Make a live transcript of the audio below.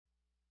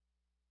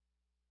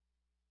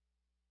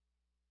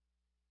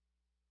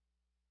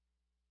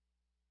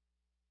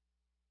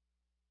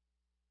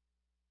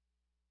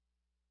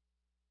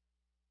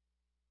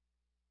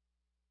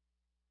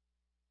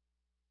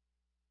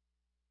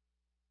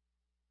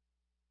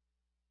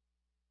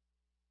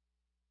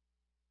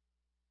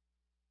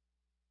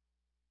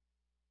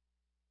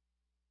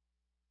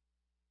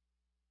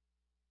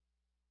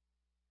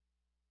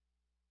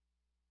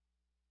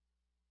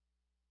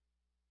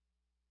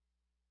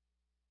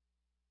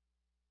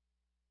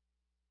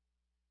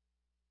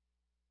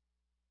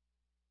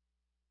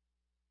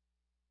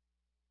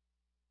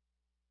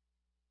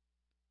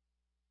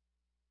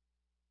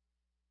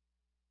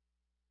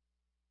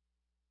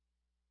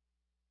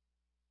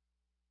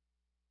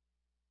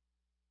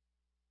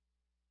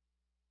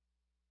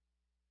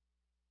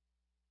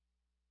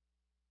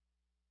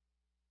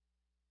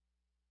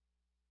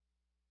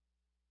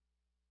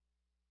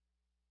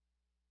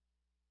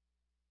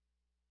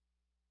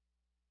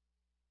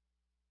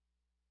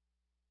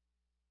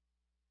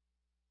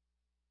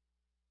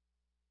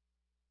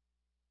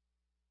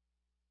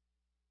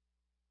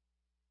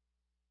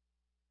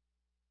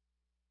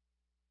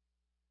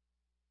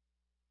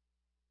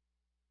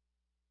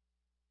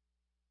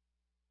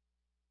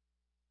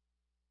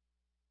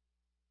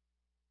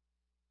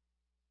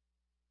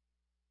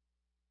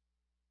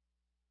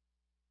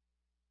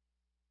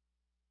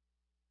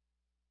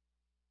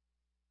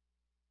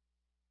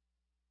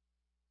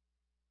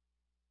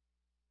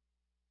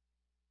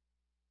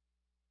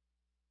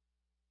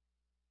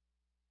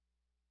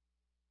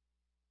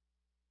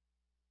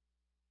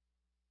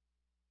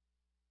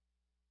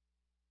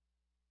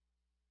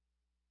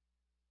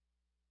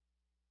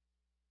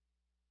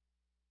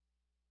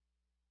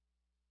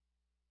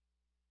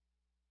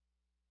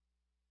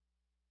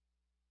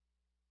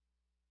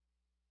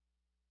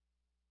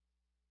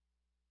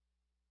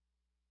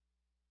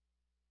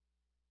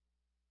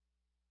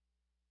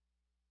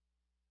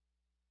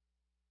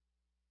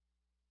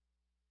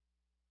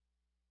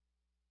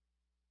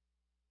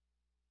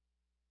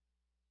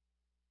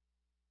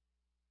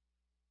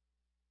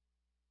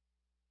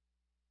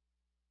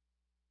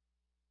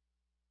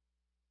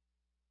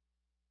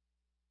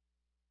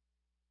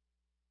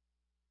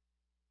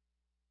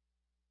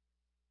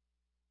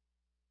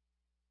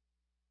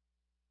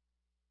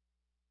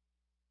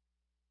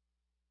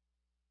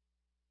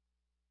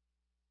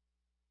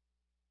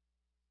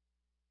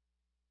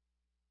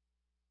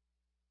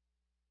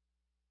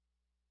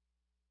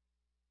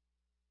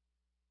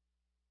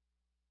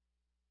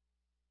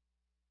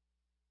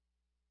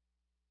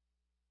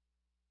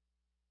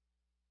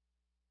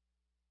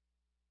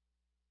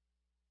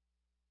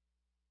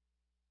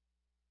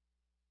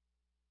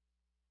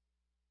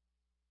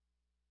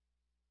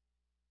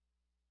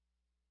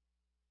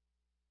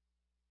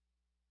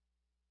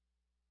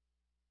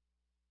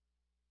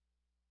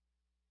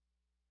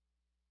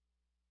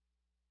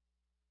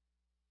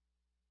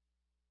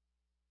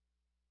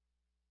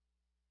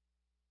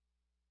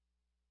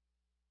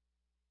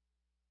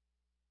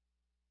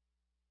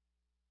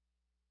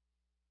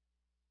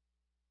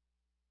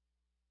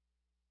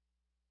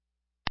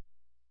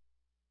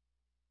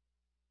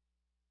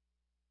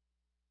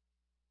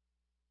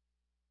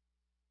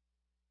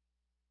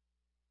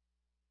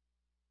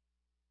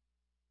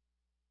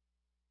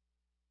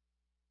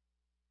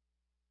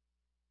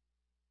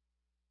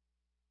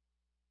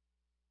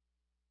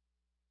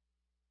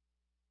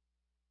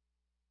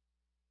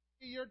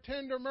Your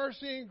tender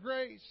mercy and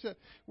grace.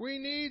 We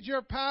need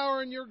your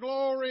power and your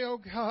glory, oh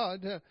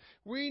God.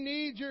 We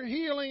need your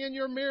healing and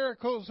your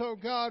miracles, oh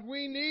God.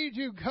 We need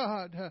you,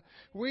 God.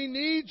 We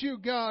need you,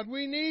 God.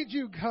 We need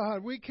you,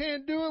 God. We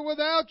can't do it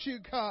without you,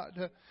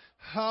 God.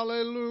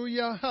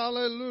 Hallelujah,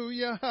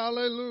 hallelujah,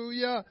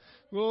 hallelujah.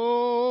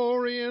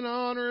 Glory and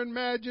honor and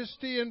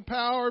majesty and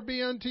power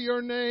be unto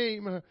your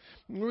name.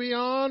 We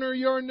honor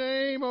your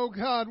name, O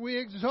God. We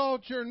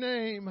exalt your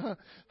name.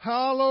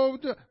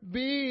 Hallowed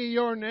be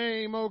your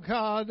name, O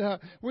God.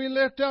 We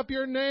lift up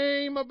your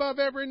name above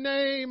every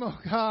name, O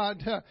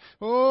God.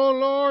 Oh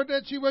Lord,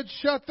 that you would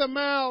shut the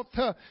mouth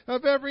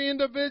of every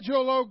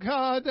individual, O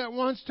God, that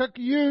wants to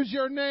use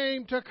your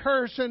name to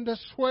curse and to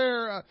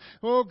swear.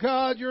 Oh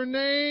God, your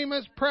name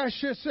is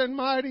precious and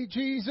mighty,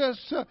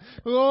 Jesus.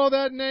 Oh,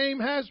 that name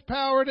has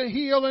power to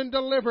heal and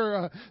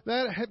deliver.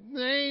 That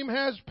name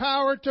has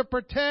power to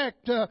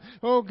protect,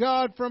 oh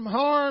God, from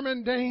harm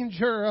and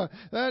danger.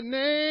 That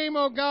name,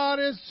 oh God,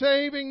 is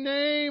saving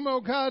name,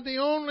 oh God, the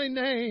only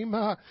name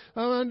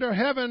under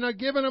heaven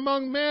given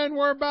among men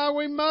whereby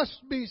we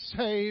must be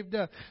saved.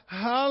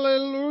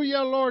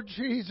 Hallelujah, Lord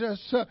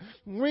Jesus.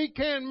 We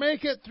can't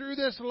make it through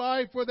this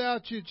life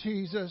without you,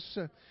 Jesus.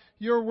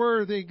 You're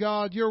worthy,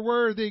 God. You're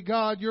worthy,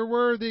 God. You're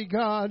worthy,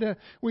 God.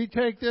 We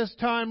take this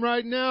time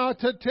right now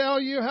to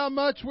tell you how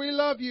much we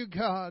love you,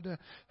 God.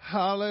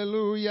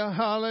 Hallelujah,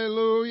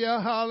 hallelujah,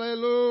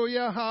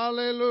 hallelujah,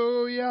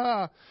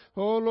 hallelujah.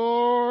 Oh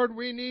Lord,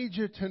 we need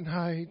you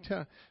tonight.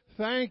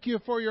 Thank you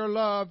for your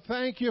love.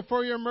 Thank you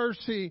for your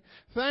mercy.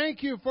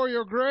 Thank you for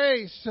your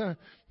grace.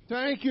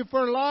 Thank you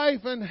for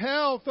life and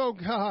health, oh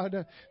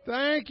God.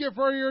 Thank you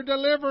for your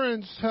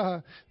deliverance.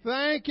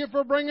 Thank you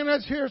for bringing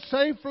us here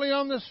safely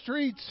on the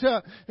streets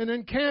and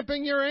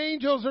encamping your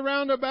angels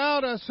around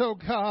about us, oh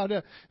God.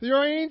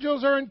 Your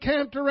angels are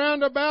encamped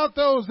around about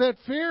those that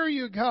fear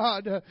you,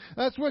 God.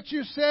 That's what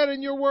you said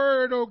in your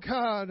word, oh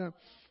God.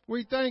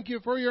 We thank you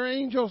for your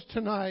angels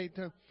tonight.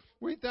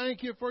 We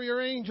thank you for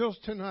your angels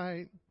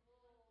tonight.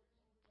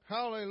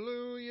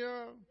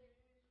 Hallelujah.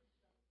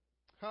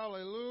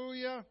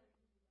 Hallelujah.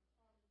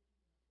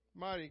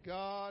 Mighty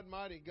God,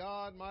 mighty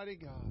God, mighty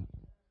God.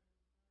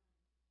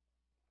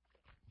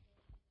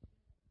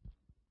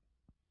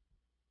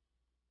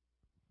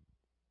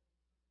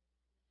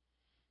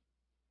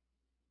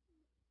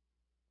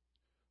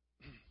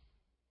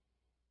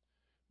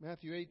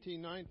 Matthew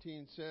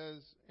 18:19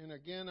 says, "And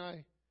again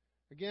I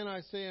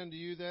say unto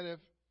you that if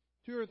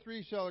 2 or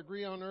 3 shall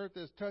agree on earth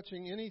as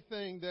touching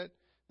anything that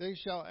they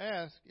shall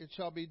ask, it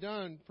shall be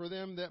done for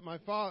them that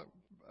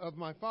of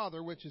my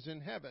Father which is in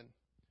heaven."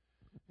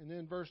 And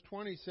then verse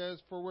 20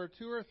 says, "For where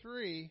 2 or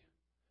 3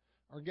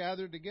 are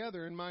gathered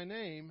together in my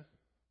name,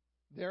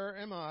 there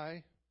am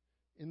I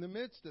in the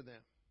midst of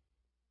them."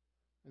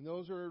 And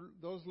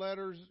those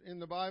letters in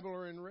the Bible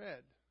are in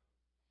red.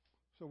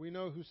 So we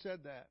know who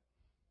said that.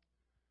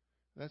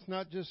 That's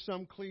not just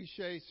some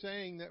cliche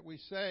saying that we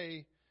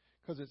say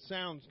because it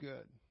sounds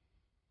good.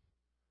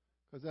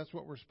 Because that's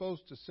what we're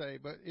supposed to say.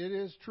 But it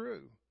is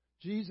true.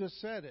 Jesus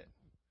said it.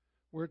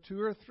 Where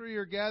 2 or 3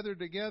 are gathered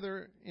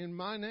together in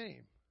my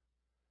name.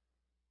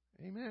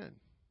 Amen.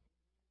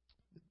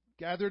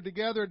 Gathered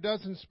together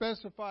doesn't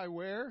specify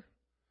where.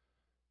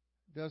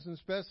 Doesn't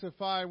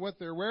specify what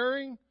they're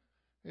wearing.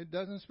 It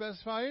doesn't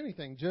specify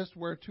anything. Just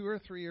where 2 or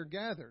 3 are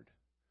gathered.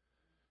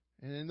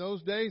 And in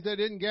those days, they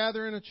didn't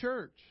gather in a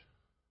church.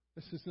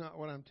 This is not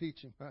what I'm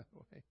teaching, by the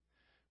way.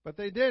 But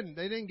they didn't.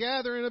 They didn't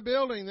gather in a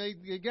building. They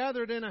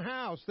gathered in a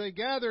house. They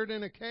gathered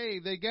in a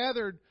cave. They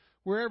gathered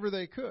wherever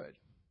they could.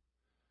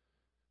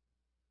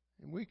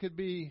 And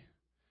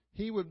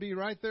He would be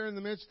right there in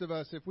the midst of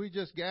us if we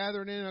just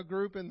gathered in a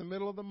group in the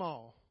middle of the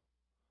mall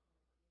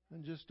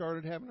and just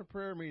started having a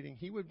prayer meeting.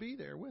 He would be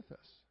there with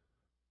us.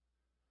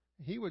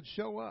 He would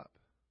show up.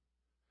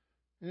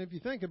 And if you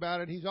think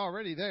about it, He's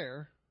already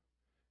there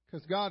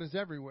because God is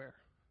everywhere.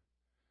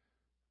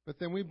 But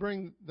then we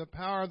bring the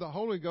power of the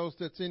Holy Ghost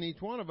that's in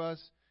each one of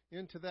us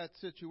into that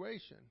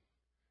situation,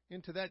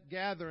 into that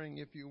gathering,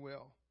 if you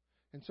will.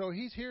 And so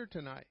He's here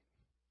tonight.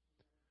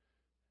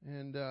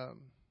 And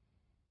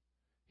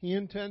He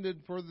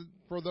intended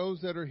for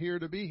those that are here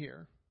to be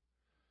here.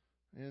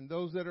 And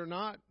those that are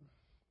not,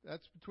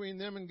 that's between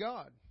them and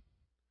God.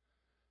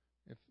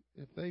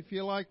 If they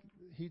feel like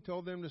He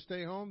told them to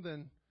stay home,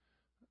 then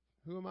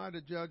who am I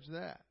to judge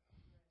that?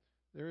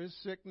 There is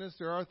sickness,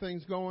 there are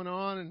things going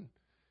on,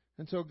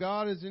 and so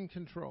God is in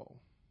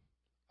control.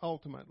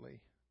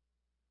 Ultimately,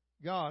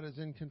 God is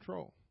in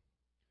control.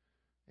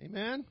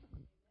 Amen?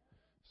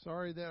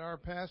 Sorry that our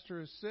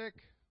pastor is sick,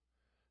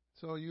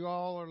 so you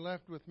all are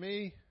left with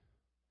me.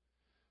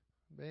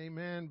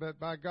 Amen. But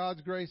by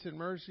God's grace and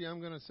mercy, I'm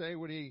going to say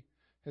what He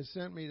has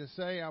sent me to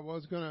say. I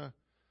was going to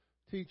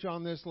teach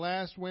on this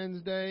last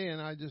Wednesday,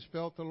 and I just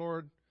felt the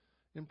Lord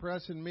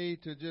impressing me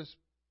to just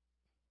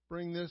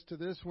bring this to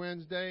this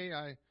Wednesday.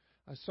 I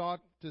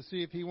sought to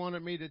see if He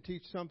wanted me to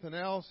teach something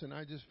else, and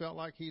I just felt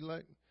like He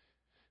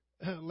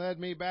led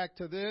me back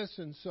to this,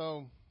 and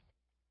so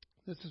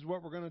this is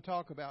what we're going to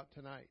talk about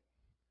tonight.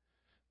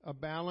 a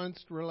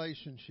balanced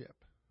relationship.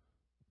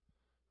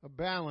 A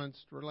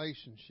balanced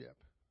relationship.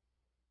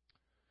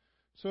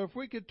 So if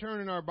we could turn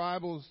in our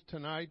Bibles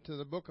tonight to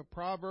the book of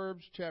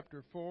Proverbs,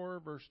 chapter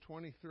 4, verse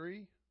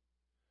 23.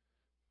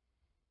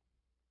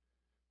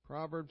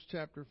 Proverbs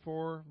chapter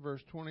 4,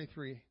 verse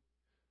 23.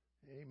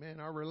 Amen.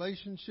 Our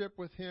relationship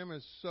with Him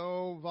is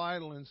so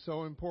vital and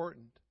so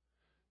important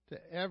to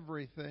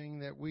everything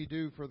that we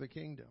do for the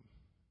kingdom.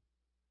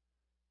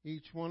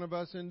 Each one of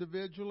us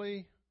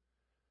individually,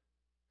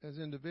 as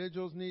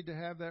individuals, need to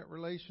have that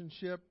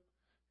relationship.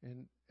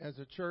 And as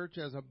a church,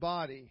 as a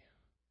body,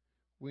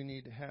 we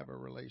need to have a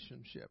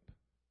relationship.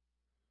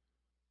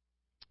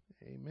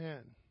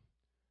 Amen.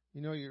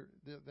 You know,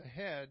 the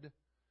head,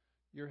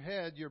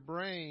 your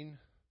brain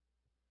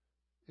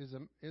is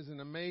an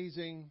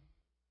amazing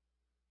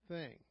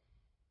thing.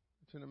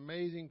 It's an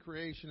amazing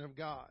creation of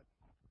God.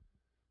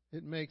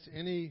 It makes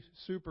any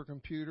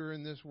supercomputer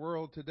in this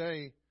world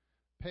today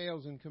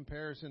pales in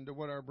comparison to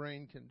what our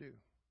brain can do.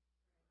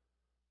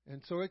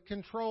 And so it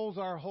controls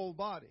our whole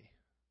body.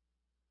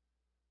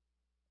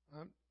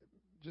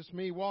 Just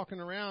me walking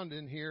around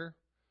in here,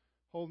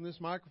 holding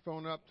this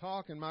microphone up,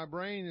 talking, my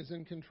brain is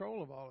in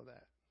control of all of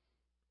that.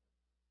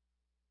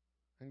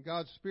 And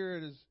God's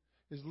Spirit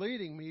is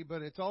leading me,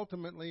 but it's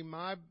ultimately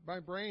my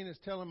brain is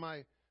telling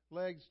my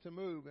legs to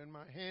move and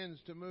my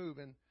hands to move.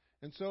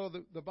 And so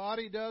the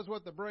body does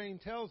what the brain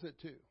tells it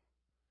to.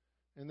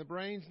 And the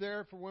brain's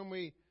there for when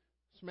we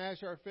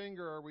smash our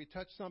finger or we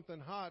touch something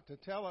hot to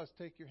tell us,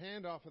 take your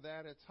hand off of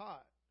that, it's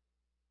hot.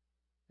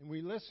 And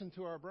we listen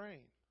to our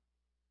brain,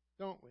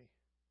 don't we?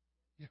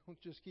 You don't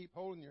just keep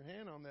holding your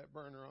hand on that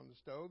burner on the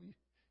stove. You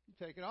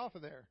take it off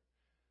of there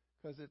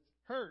because it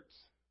hurts.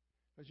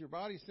 Because your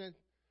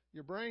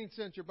brain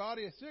sent your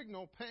body a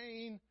signal,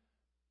 pain,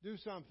 do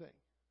something.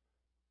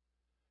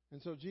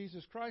 And so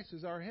Jesus Christ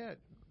is our head.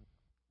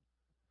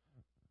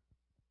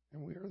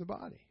 And we are the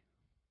body.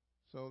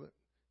 So that it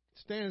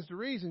stands to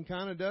reason,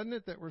 kind of, doesn't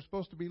it, that we're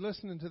supposed to be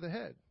listening to the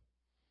head.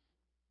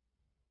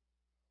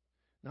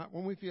 Not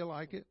when we feel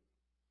like it,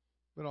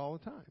 but all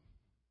the time.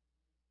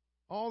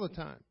 All the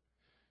time.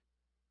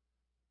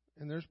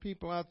 And there's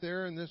people out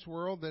there in this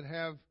world that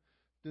have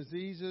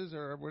diseases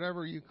or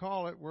whatever you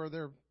call it where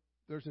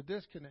there's a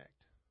disconnect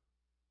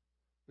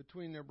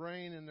between their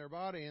brain and their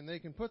body, and they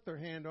can put their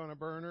hand on a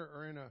burner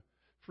or in a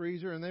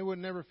freezer and they would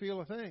never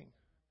feel a thing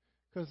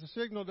because the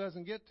signal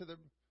doesn't get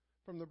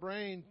from the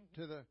brain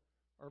to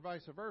or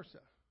vice versa.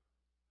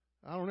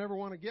 I don't ever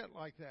want to get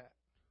like that.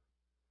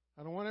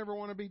 I don't ever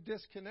want to be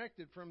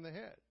disconnected from the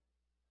head.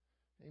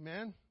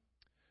 Amen.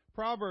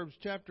 Proverbs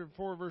chapter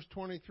 4 verse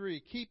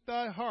 23. Keep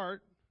thy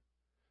heart,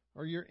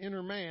 or your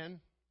inner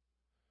man,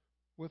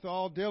 with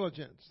all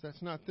diligence.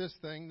 That's not this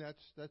thing.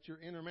 That's your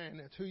inner man.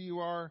 That's who you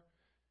are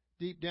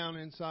deep down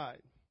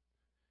inside.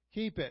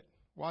 Keep it.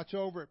 Watch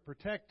over it.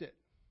 Protect it.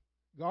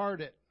 Guard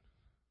it.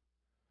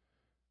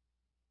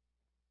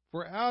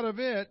 For out of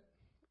it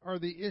are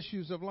the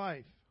issues of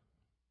life.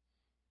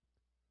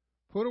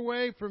 Put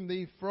away from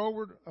thee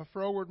a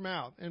froward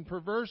mouth, and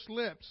perverse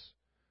lips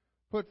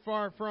put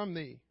far from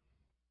thee.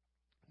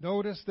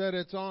 Notice that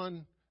it's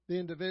on the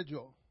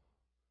individual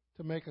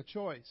to make a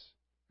choice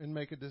and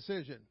make a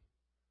decision.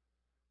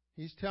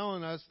 He's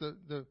telling us,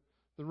 the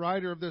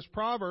writer of this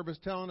proverb is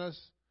telling us,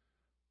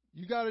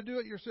 you got to do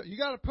it yourself. You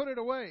got to put it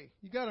away.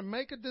 You got to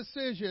make a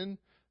decision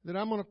that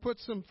I'm going to put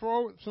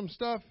some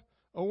stuff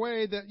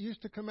away that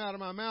used to come out of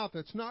my mouth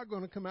that's not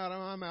going to come out of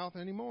my mouth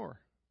anymore.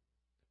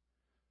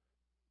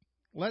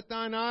 Let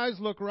thine eyes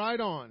look right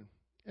on,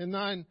 and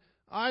thine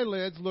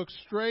eyelids look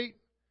straight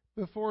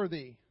before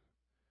thee.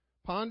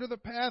 Ponder the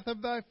path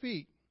of thy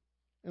feet,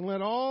 and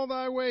let all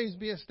thy ways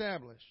be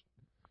established.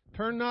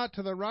 Turn not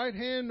to the right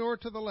hand nor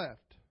to the left.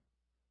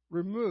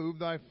 Remove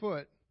thy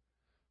foot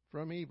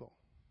from evil.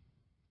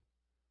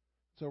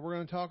 So we're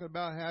going to talk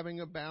about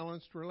having a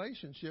balanced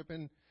relationship.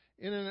 And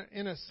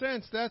in a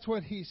sense, that's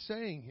what he's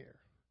saying here.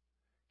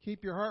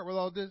 Keep your heart with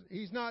all this.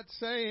 He's not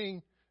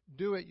saying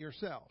do it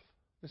yourself.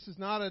 This is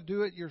not a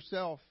do it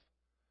yourself.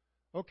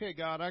 Okay,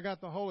 God, I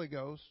got the Holy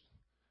Ghost,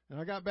 and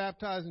I got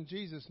baptized in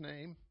Jesus'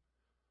 name,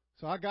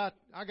 so I got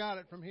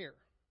it from here.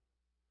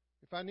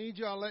 If I need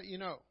you, I'll let you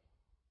know.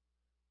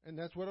 And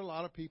that's what a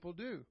lot of people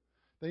do.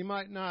 They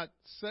might not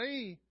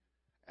say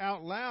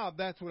out loud,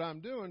 that's what I'm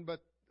doing,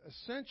 but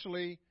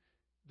essentially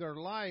their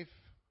life,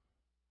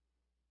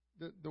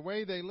 the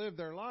way they live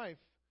their life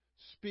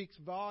speaks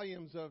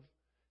volumes of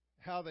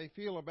how they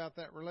feel about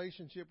that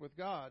relationship with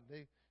God.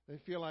 They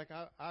feel like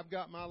I've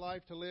got my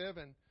life to live,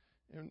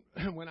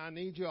 and when I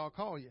need you, I'll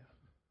call you.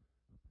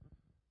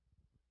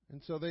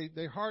 And so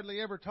they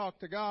hardly ever talk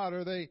to God,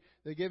 or they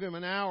give Him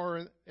an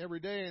hour every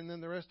day, and then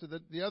the rest of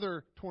the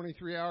other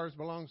 23 hours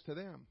belongs to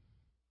them.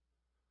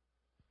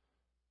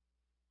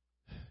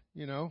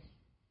 You know?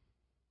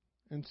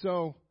 And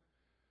so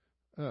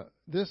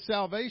this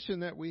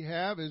salvation that we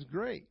have is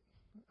great.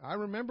 I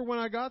remember when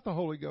I got the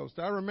Holy Ghost.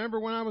 I remember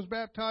when I was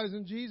baptized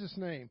in Jesus'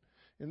 name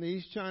in the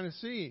East China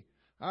Sea.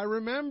 I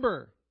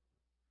remember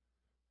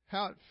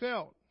how it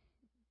felt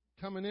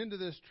coming into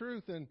this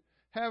truth and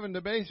having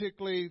to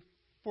basically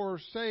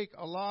forsake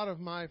a lot of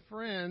my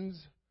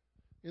friends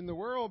in the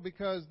world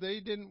because they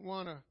didn't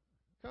want to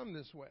come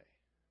this way.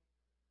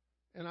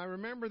 And I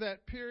remember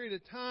that period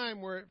of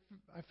time where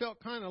I felt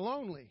kind of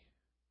lonely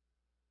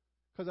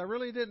because I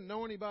really didn't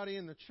know anybody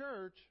in the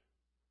church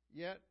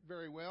yet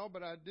very well,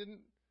 but I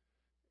didn't.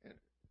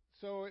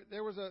 So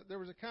there was a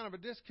kind of a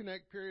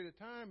disconnect period of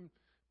time,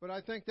 but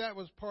I think that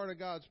was part of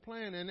God's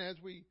plan. And as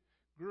we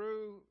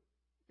grew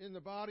in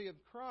the body of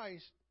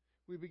Christ,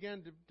 we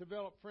began to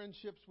develop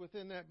friendships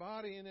within that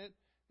body, and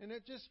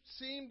it just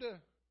seemed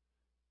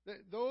that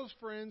those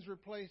friends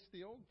replaced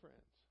the old friends.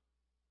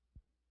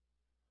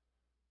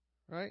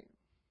 Right?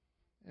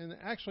 And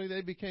actually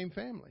they became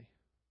family.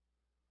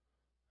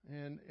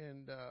 And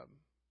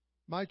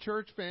my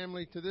church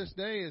family to this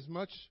day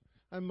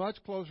I'm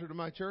much closer to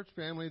my church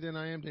family than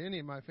I am to any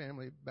of my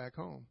family back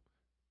home.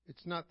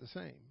 It's not the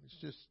same. It's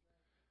just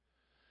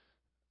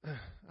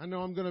I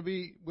know I'm going to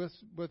be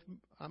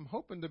I'm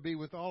hoping to be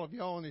with all of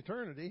y'all in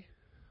eternity.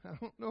 I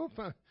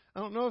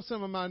don't know if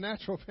some of my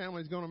natural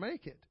family is going to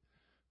make it.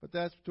 But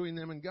that's between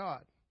them and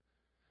God.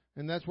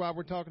 And that's why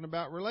we're talking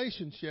about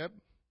relationship.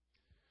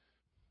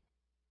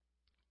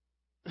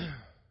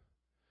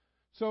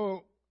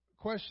 So,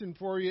 question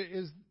for you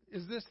is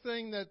this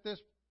thing that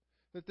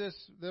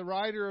the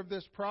writer of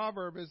this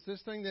proverb, is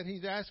this thing that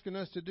he's asking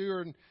us to do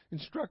or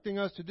instructing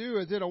us to do,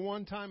 is it a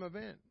one-time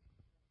event?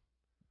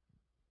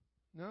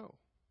 No.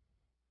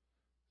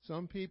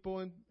 Some people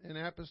in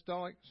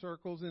apostolic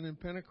circles and in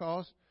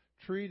Pentecost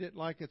treat it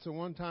like it's a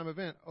one-time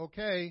event.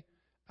 Okay,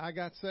 I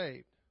got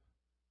saved.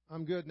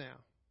 I'm good now.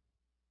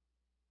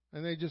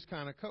 And they just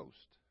kind of coast.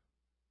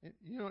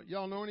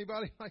 Y'all know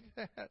anybody like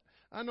that?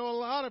 I know a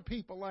lot of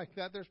people like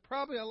that. There's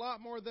probably a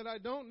lot more that I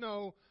don't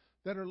know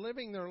that are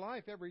living their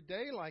life every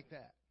day like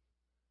that.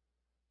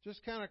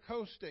 Just kind of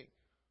coasting.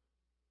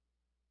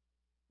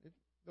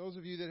 Those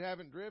of you that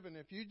haven't driven,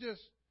 if you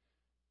just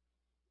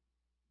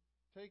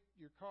take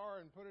your car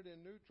and put it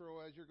in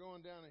neutral as you're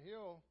going down a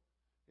hill,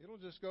 it'll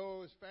just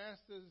go as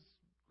fast as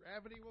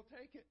gravity will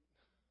take it.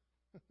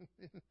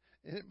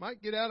 It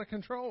might get out of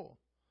control.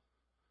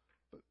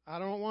 But I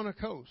don't want to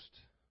coast.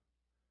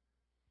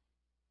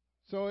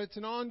 So it's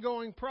an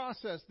ongoing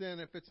process then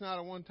if it's not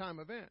a one-time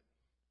event.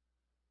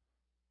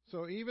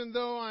 So even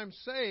though I'm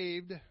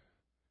saved,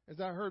 as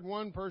I heard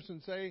one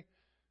person say,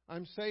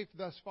 I'm safe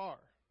thus far.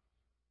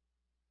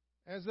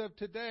 As of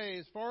today,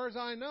 as far as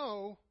I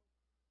know,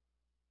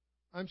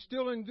 I'm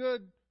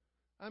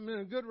in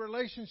a good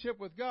relationship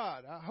with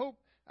God. I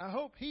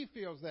hope He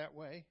feels that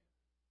way.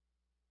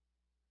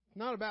 It's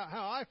not about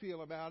how I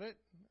feel about it.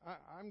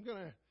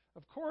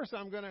 Of course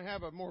I'm going to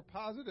have a more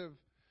positive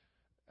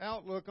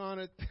outlook on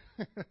it.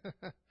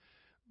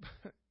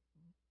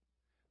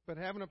 But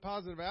having a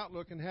positive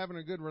outlook and having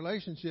a good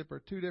relationship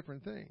are two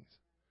different things.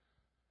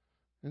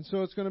 And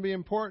so it's going to be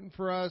important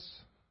for us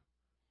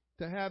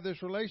to have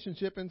this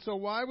relationship. And so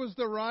why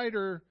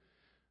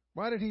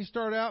did he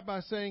start out by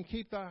saying,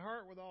 keep thy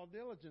heart with all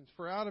diligence,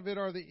 for out of it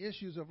are the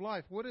issues of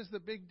life? What is the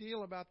big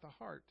deal about the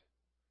heart?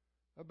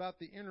 About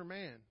the inner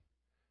man?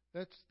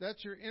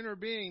 That's your inner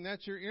being.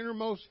 That's your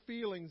innermost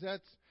feelings.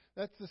 That's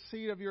the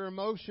seat of your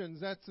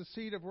emotions. That's the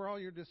seat of where all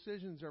your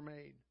decisions are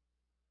made.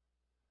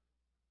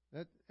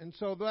 And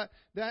so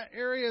that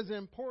area is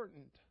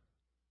important.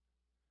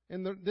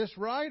 And this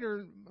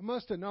writer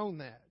must have known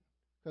that.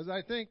 Because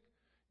I think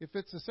if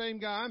it's the same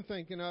guy I'm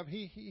thinking of,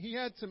 he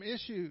had some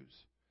issues.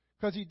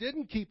 Because he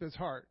didn't keep his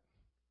heart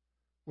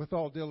with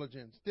all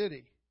diligence, did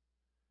he?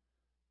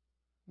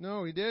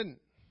 No, he didn't.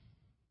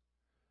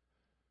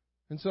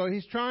 And so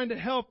he's trying to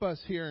help us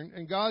here.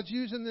 And God's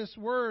using this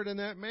word and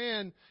that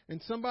man.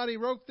 And somebody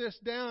wrote this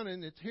down,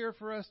 and it's here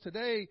for us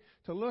today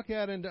to look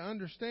at and to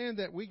understand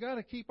that we got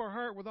to keep our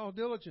heart with all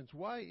diligence.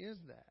 Why is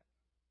that?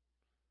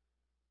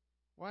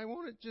 Why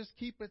won't it just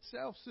keep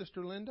itself,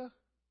 Sister Linda?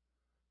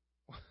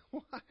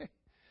 Why?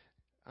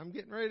 I'm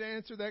getting ready to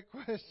answer that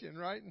question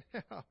right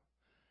now.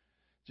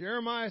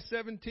 Jeremiah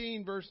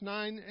 17, verse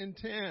 9 and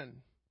 10.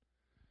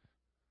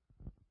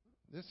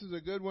 This is a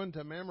good one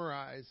to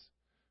memorize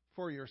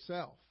for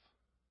yourself.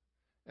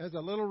 As a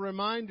little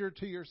reminder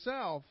to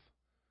yourself,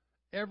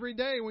 every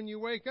day when you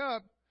wake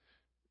up,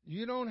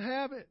 you don't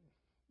have it.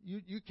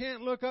 You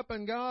can't look up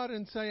in God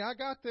and say, I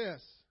got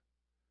this,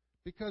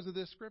 because of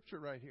this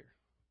scripture right here.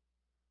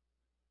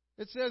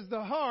 It says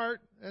the heart,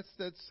 that's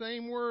that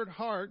same word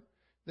heart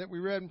that we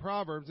read in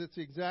Proverbs. It's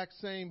the exact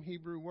same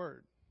Hebrew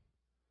word.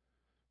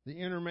 The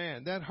inner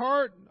man. That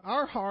heart,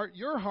 our heart,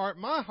 your heart,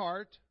 my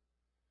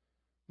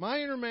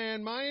inner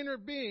man, my inner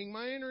being,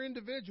 my inner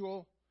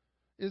individual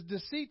is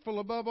deceitful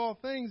above all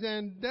things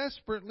and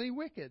desperately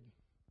wicked.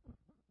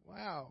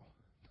 Wow.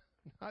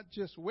 Not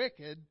just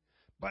wicked,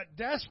 but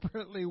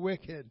desperately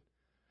wicked.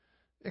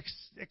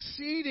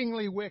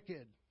 Exceedingly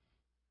wicked.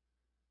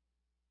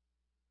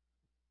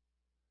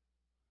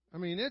 I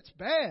mean, it's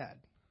bad.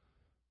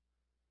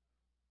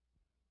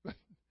 But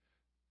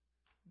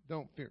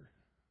don't fear.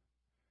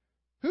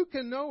 Who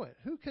can know it?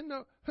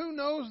 Who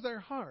knows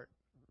their heart?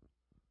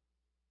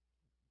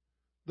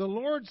 The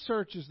Lord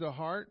searches the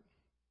heart.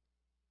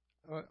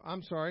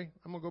 I'm sorry.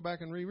 I'm going to go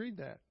back and reread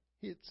that.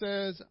 It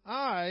says,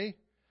 I,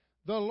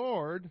 the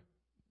Lord,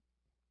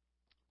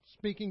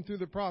 speaking through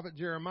the prophet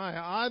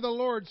Jeremiah, I, the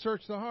Lord,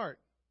 search the heart.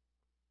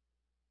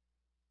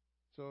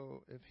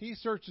 So if He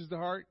searches the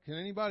heart, can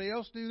anybody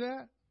else do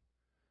that?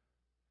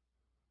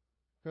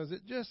 Because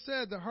it just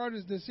said the heart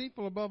is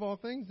deceitful above all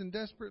things and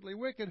desperately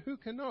wicked. Who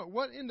can know it?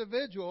 What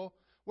individual,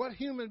 what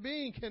human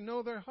being can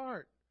know their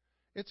heart?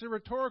 It's a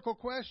rhetorical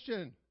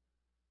question.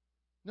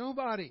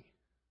 Nobody.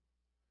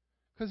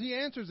 Because He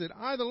answers it.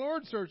 I, the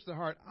Lord, search the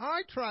heart.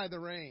 I try the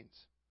reins,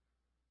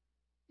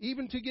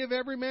 even to give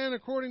every man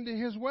according to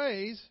his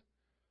ways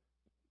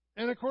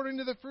and according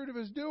to the fruit of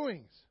his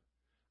doings.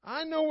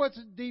 I know what's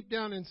deep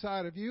down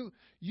inside of you.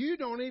 You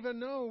don't even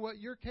know what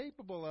you're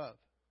capable of.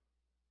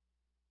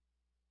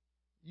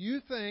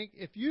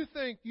 If you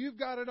think you've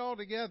got it all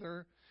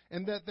together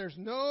and that there's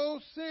no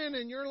sin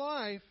in your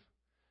life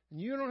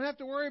and you don't have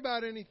to worry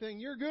about anything,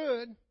 you're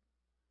good,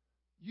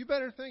 you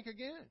better think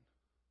again.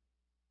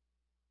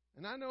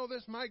 And I know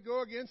this might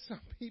go against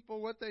some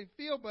people, what they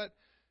feel, but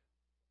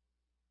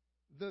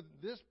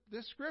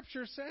this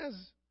scripture says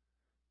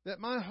that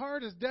my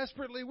heart is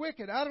desperately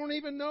wicked. I don't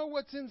even know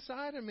what's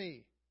inside of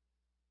me.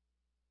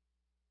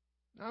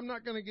 I'm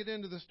not going to get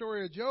into the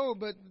story of Job,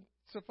 but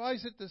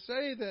suffice it to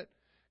say that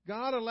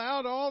God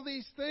allowed all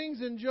these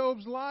things in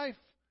Job's life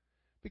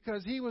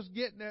because He was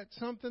getting at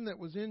something that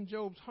was in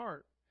Job's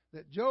heart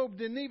that Job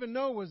didn't even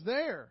know was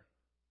there.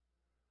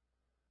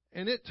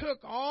 And it took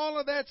all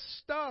of that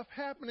stuff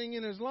happening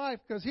in his life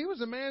because he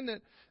was a man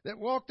that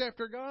walked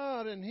after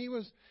God, and he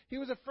was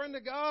a friend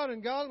of God,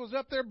 and God was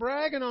up there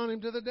bragging on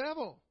him to the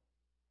devil.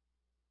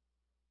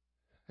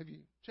 Have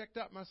you checked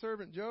out my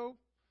servant Job?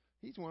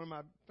 He's one of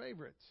my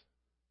favorites.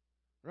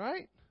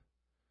 Right?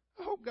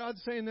 I hope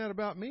God's saying that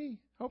about me.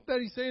 I hope that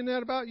He's saying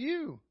that about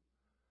you.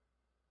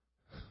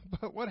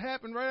 But what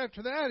happened right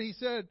after that, He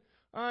said,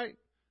 all right,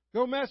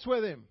 go mess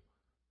with him.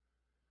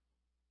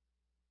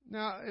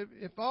 Now,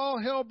 if all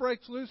hell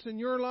breaks loose in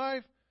your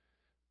life,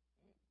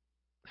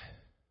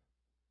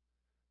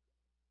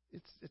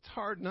 it's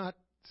hard not,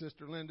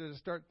 Sister Linda, to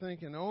start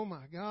thinking, oh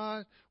my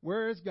God,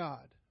 where is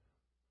God?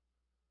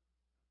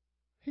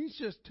 He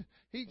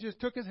just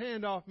took His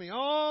hand off me.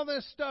 All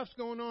this stuff's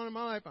going on in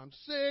my life. I'm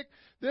sick.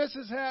 This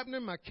is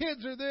happening. My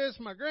kids are this.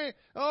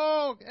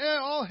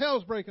 All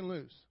hell's breaking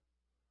loose.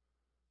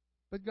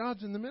 But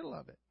God's in the middle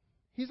of it.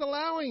 He's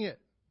allowing it.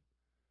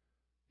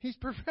 He's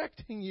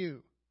perfecting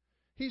you.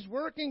 He's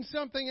working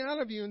something out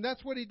of you, and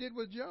that's what He did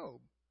with Job.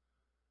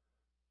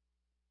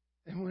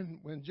 And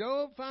when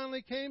Job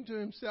finally came to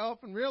himself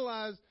and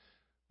realized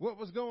what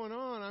was going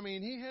on, I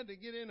mean, he had to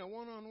get in a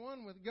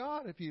one-on-one with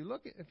God. If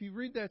you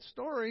read that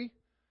story,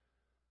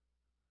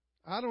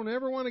 I don't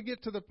ever want to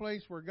get to the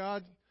place where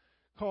God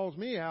calls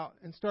me out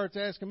and starts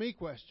asking me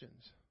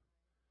questions.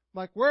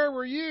 Like, where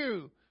were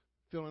you?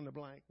 Fill in the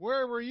blank.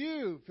 Where were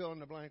you? Fill in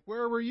the blank.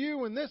 Where were you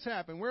when this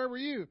happened? Where were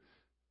you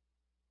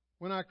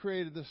when I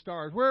created the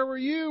stars? Where were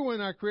you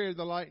when I created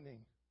the lightning?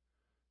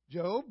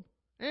 Job,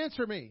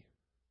 answer me.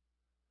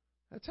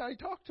 That's how He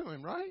talked to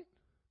him, right?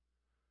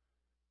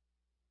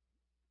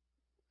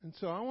 And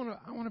so I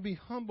want to be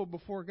humble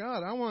before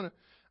God. I want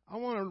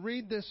to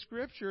read this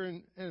scripture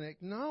and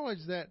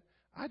acknowledge that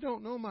I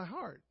don't know my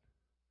heart.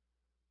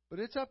 But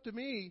it's up to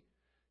me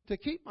to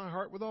keep my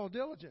heart with all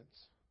diligence.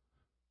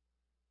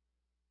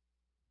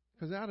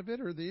 Because out of it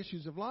are the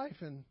issues of life,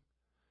 and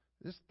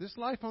this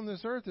life on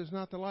this earth is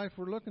not the life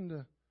we're looking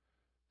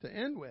to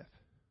end with.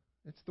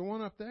 It's the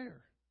one up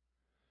there.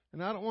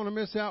 And I don't want to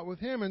miss out with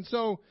Him. And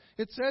so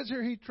it says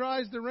here He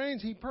tries the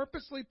reins. He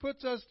purposely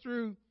puts us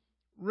through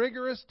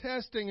rigorous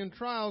testing and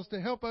trials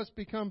to help us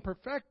become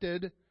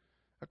perfected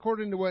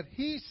according to what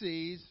He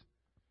sees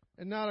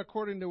and not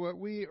according to what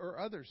we or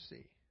others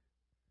see.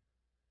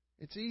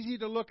 It's easy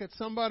to look at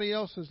somebody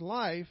else's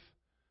life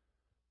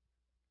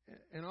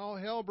and all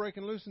hell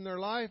breaking loose in their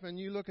life, and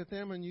you look at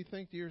them and you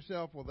think to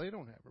yourself, well, they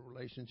don't have a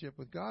relationship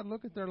with God.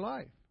 Look at their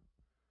life.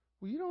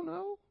 Well, you don't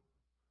know.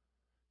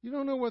 You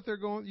don't know what they're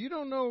going. You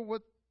don't know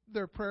what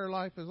their prayer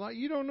life is like.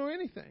 You don't know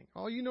anything.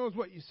 All you know is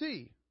what you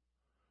see.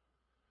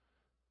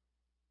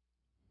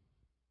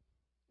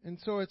 And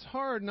so it's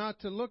hard not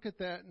to look at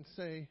that and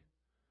say,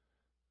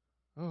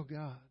 oh,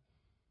 God,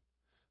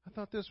 I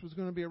thought this was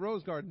going to be a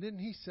rose garden. Didn't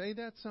He say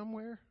that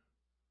somewhere?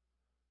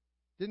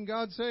 Didn't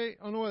God say,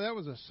 oh, no, that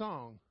was a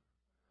song.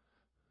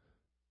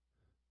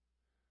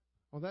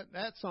 Well,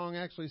 that song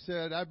actually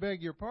said, I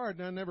beg your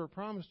pardon, I never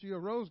promised you a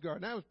rose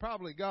garden. That was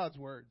probably God's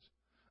words.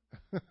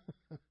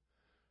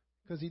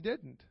 Because He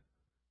didn't.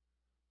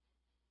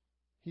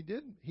 He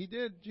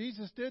did.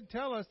 Jesus did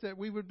tell us that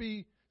we would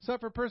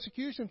suffer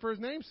persecution for His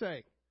name's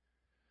sake.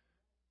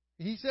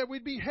 He said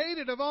we'd be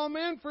hated of all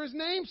men for His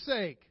name's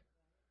sake.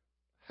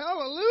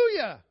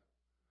 Hallelujah!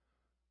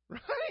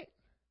 Right?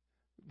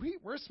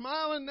 We're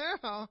smiling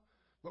now,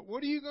 but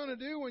what are you going to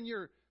do when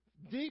you're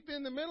deep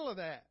in the middle of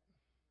that?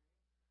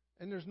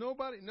 And there's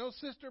nobody, no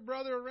sister,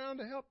 brother around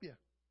to help you.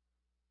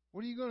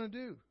 What are you going to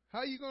do? How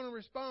are you going to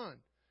respond?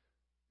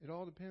 It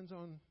all depends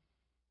on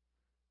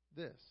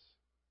this.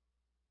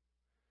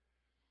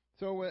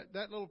 So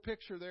that little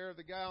picture there of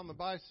the guy on the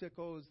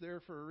bicycle is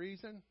there for a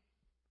reason.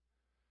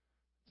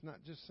 It's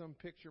not just some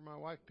picture my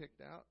wife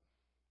picked out.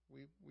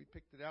 We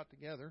picked it out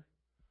together.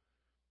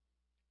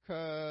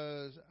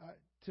 Because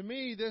to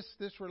me,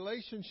 this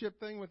relationship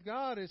thing with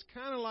God is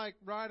kind of like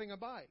riding a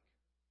bike.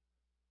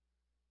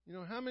 You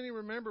know, how many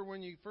remember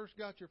when you first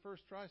got your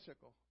first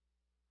tricycle?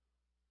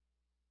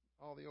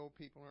 All the old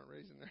people aren't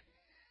raising their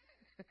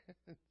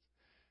hands.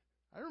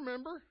 I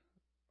remember.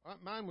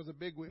 Mine was a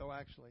big wheel,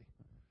 actually.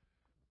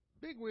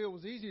 Big wheel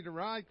was easy to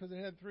ride because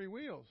it had 3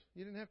 wheels.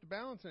 You didn't have to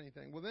balance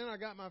anything. Well, then I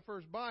got my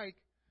first bike,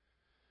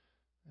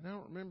 and I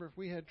don't remember if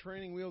we had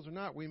training wheels or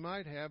not. We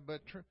might have,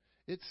 but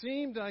it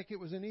seemed like it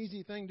was an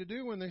easy thing to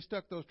do when they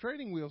stuck those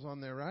training wheels on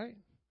there, right?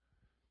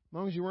 As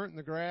long as you weren't in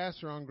the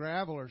grass or on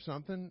gravel or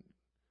something,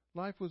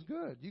 life was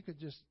good. You could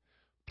just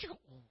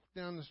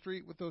down the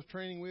street with those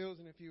training wheels,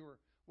 and if you were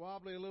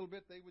wobbly a little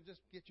bit, they would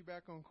just get you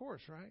back on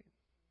course, right?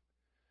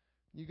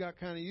 You got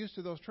kind of used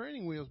to those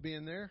training wheels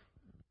being there.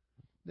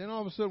 Then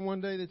all of a sudden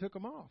one day they took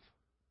them off.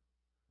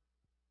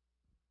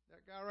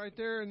 That guy right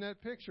there in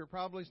that picture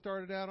probably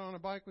started out on a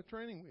bike with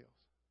training wheels.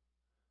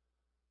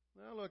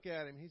 Now look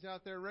at him. He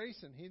out there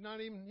racing. He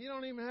don't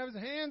even have his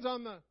hands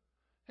on the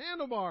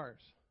handlebars.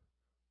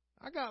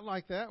 I got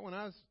like that when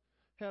I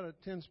had a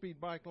 10-speed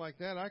bike like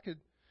that.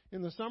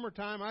 In the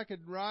summertime, I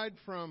could ride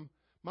from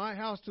my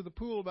house to the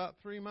pool about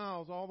 3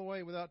 miles all the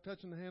way without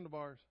touching the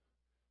handlebars.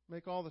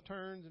 Make all the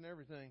turns and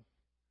everything.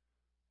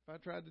 If I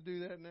tried to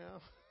do that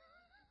now,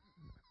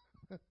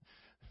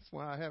 that's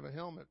why I have a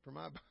helmet for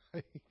my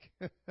bike.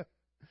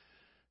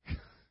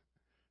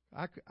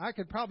 I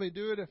could probably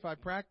do it if I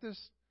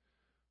practiced.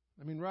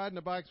 I mean, riding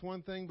a bike's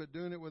one thing, but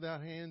doing it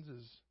without hands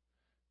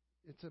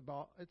it's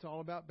all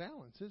about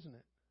balance, isn't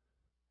it?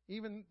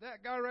 Even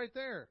that guy right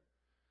there.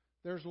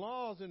 There's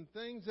laws and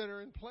things that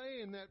are in play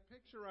in that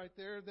picture right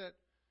there that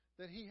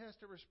he has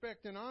to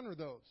respect and honor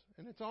those.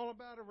 And it's all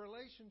about a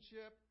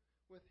relationship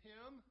with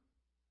him,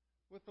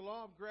 with the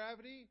law of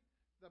gravity,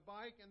 the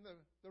bike, and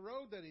the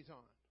road that he's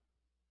on.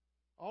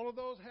 All of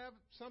those have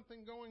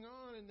something going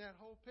on in that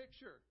whole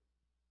picture.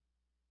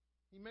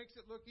 He makes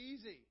it look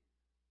easy.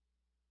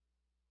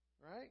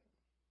 Right?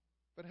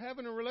 But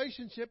having a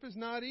relationship is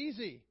not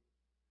easy.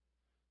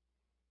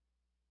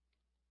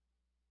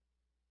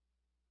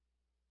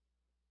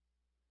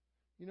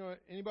 You know,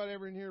 anybody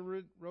ever in here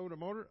rode a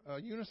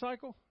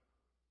unicycle?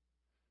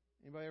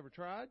 Anybody ever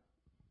tried?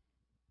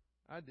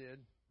 I did.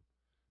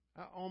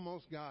 I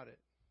almost got it.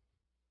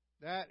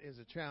 That is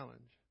a challenge.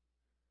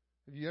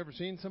 Have you ever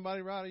seen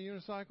somebody ride a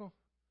unicycle?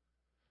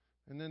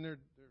 And then they're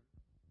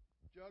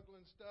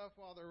juggling stuff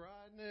while they're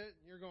riding it,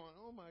 and you're going,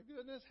 oh my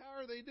goodness,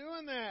 how are they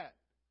doing that?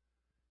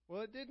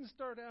 Well, it didn't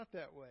start out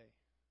that way.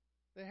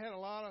 They had a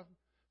lot of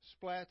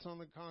splats on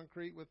the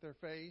concrete with their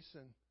face,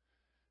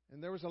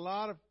 and there was a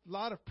lot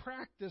of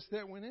practice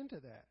that went into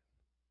that.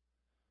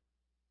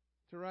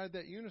 To ride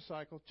that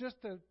unicycle,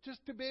 just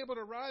to be able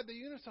to ride the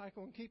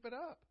unicycle and keep it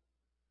up.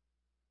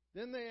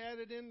 Then they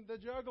added in the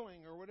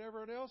juggling or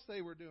whatever else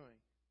they were doing.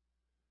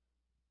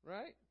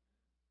 Right?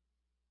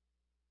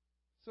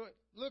 So it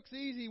looks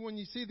easy when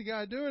you see the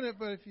guy doing it,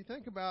 but if you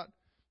think about it,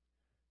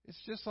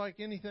 it's just like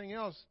anything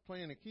else,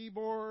 playing a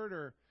keyboard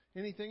or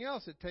anything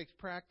else. It takes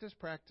practice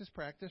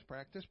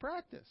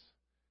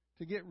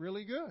to get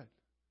really good.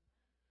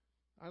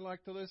 I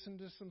like to listen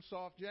to some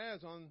soft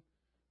jazz on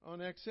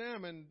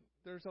XM, and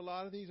there's a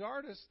lot of these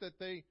artists that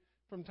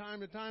from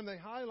time to time, they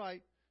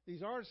highlight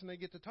these artists, and they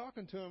get to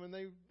talking to them, and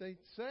they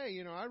say,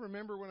 you know, I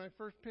remember when I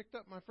first picked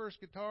up my first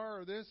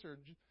guitar or this or,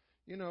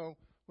 you know,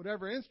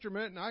 whatever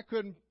instrument, and I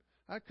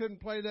couldn't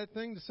play that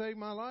thing to save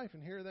my life,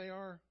 and here they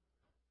are,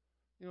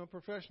 you know, a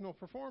professional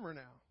performer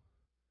now.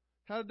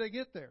 How did they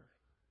get there?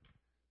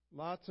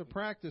 Lots of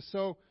practice.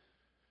 So,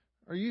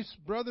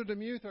 Brother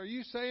Demuth, are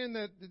you saying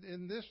that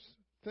in this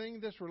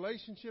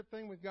relationship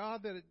thing with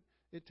God, that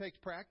it takes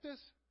practice?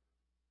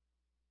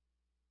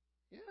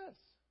 Yes.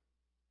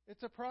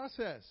 It's a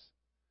process.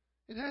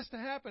 It has to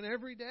happen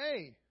every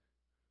day.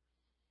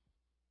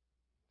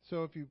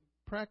 So if you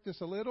practice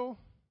a little,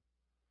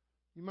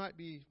 you might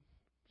be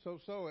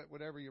so-so at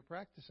whatever you're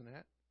practicing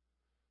at,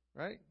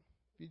 right?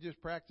 If you just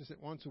practice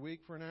it once a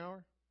week for an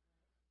hour,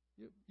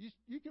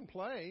 you can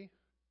play.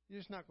 You're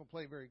just not going to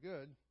play very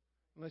good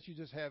unless you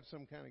just have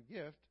some kind of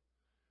gift.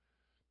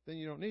 Then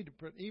you don't need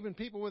to. Even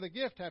people with a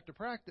gift have to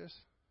practice,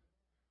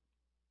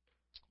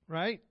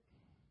 right?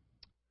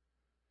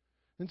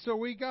 And so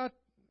we got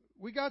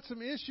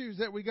some issues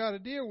that we got to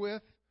deal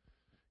with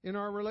in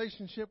our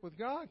relationship with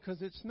God,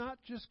 because it's not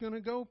just going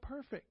to go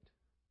perfect.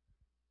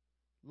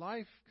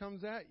 Life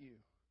comes at you.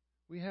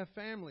 We have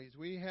families.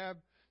 We have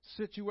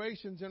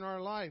situations in our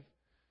life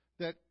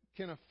that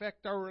can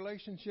affect our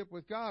relationship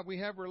with God. We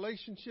have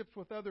relationships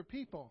with other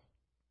people.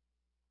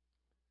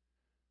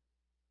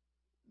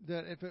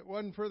 That if it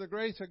wasn't for the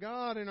grace of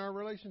God in our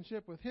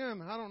relationship with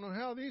Him, I don't know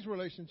how these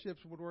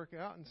relationships would work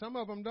out, and some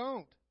of them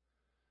don't.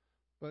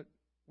 But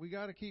we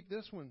got to keep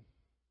this one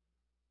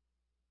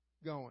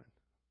going.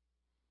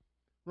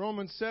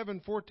 Romans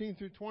 7:14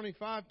 through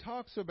 25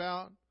 talks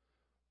about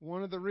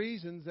one of the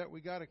reasons that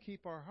we got to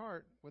keep our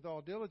heart with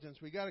all diligence.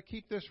 We got to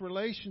keep this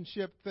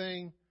relationship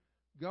thing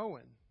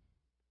going.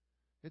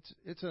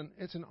 It's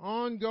an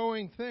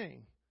ongoing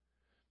thing.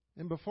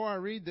 And before I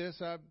read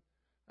this, I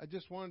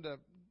just wanted to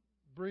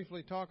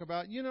briefly talk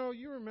about, you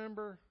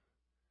remember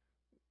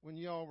when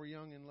y'all were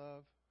young in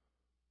love?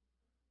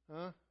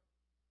 Huh?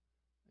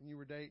 And you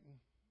were dating?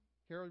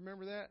 Carol,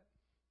 remember that?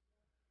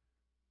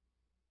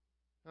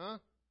 Huh?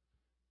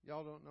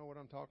 Y'all don't know what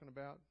I'm talking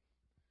about?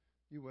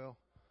 You will.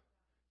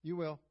 You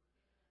will.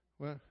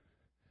 Well,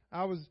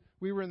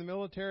 we were in the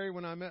military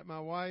when I met my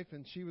wife,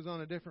 and she was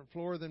on a different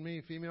floor than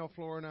me, female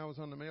floor, and I was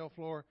on the male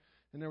floor,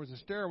 and there was a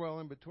stairwell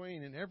in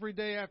between. And every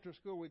day after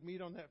school, we'd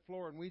meet on that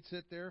floor, and we'd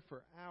sit there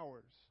for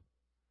hours.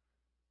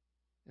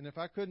 And if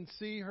I couldn't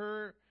see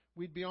her,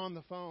 we'd be on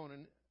the phone,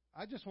 and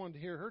I just wanted to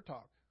hear her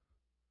talk.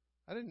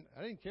 I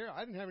didn't care. I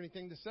didn't have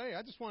anything to say.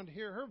 I just wanted to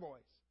hear her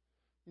voice.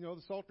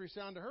 The sultry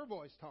sound of her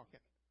voice talking.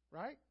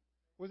 Right?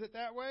 Was it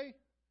that way?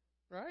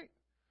 Right?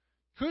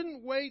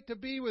 Couldn't wait to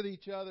be with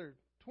each other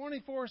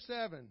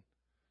 24/7.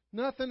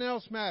 Nothing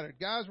else mattered.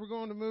 Guys, we're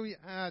going to movie.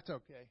 It's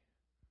okay.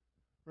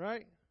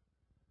 Right?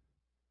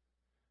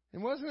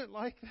 And wasn't it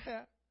like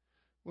that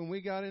when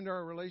we got into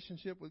our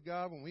relationship with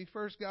God, when we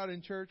first got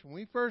in church, when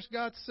we first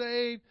got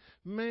saved?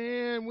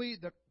 Man,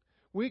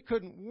 we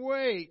couldn't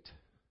wait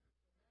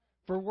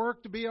for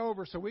work to be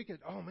over so we could,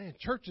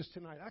 church is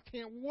tonight. I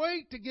can't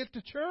wait to get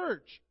to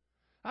church.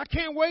 I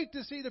can't wait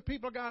to see the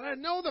people of God. I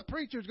know the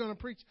preacher's going to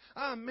preach.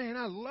 I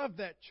love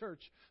that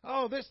church.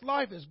 This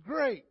life is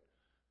great.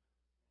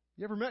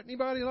 You ever met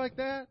anybody like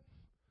that?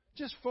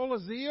 Just full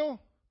of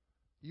zeal?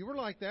 You were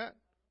like that.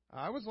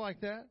 I was like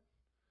that.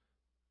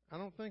 I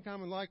don't think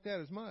I'm like that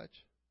as much.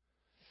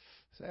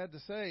 Sad to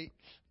say,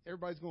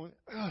 everybody's going,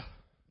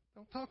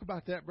 don't talk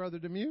about that, Brother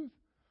Demuth.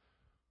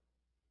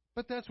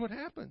 But that's what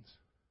happens.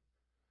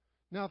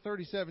 Now,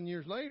 37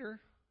 years later,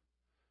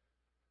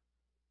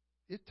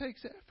 it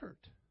takes effort.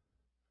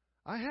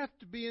 I have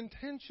to be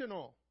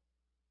intentional.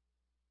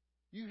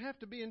 You have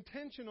to be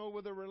intentional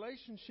with a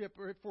relationship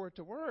for it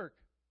to work.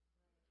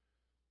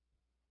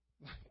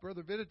 Like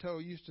Brother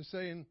Vidito used to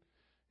say in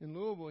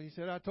Louisville, he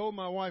said, I told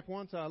my wife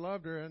once I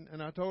loved her,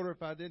 and I told her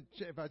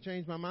if I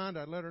changed my mind,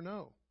 I'd let her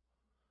know.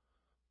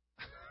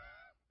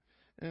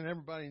 And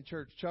everybody in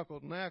church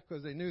chuckled and laughed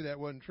because they knew that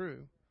wasn't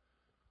true.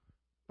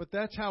 But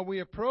that's how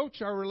we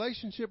approach our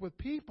relationship with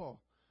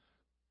people.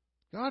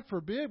 God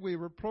forbid we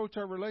approach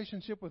our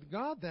relationship with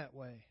God that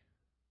way.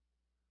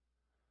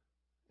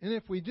 And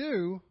if we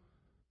do,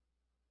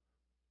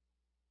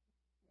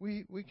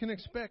 we can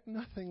expect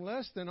nothing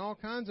less than all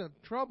kinds of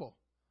trouble.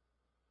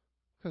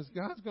 Because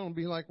God's going to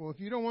be like, well, if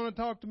you don't want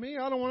to talk to me,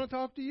 I don't want to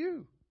talk to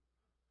you.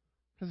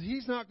 Because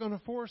He's not going to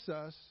force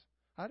us.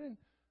 I didn't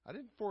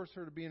force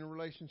her to be in a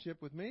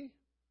relationship with me.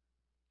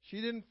 She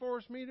didn't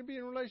force me to be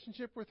in a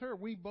relationship with her.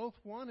 We both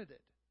wanted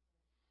it.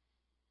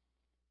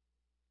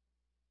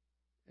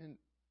 And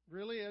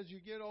really, as you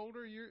get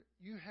older, you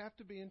have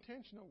to be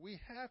intentional. We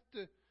have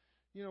to,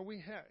 when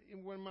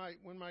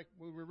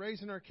we were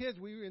raising our kids,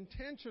 we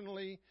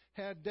intentionally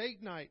had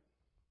date night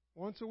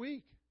once a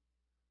week.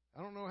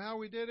 I don't know how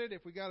we did it.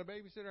 If we got a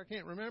babysitter, I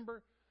can't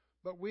remember.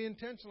 But we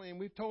intentionally, and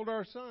we've told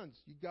our sons,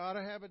 you got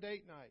to have a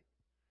date night.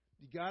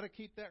 You got to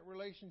keep that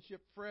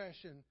relationship fresh,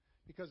 and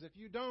because if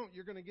you don't,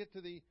 you're going to get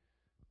to the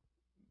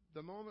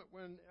moment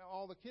when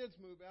all the kids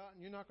move out,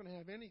 and you're not going to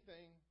have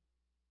anything,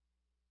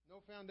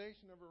 no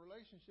foundation of a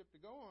relationship to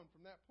go on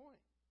from that point.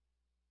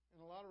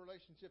 And a lot of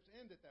relationships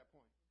end at that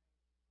point.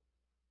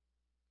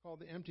 Called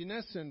the empty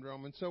nest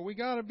syndrome. And so we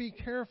got to be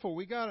careful.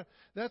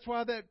 That's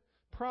why that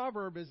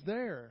proverb is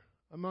there,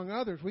 among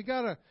others. We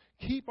got to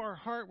keep our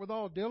heart with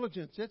all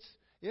diligence.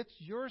 It's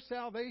your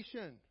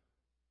salvation.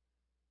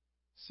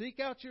 Seek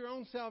out your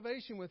own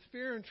salvation with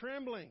fear and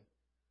trembling.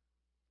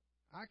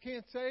 I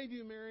can't save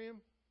you,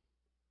 Miriam.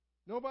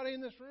 Nobody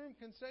in this room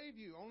can save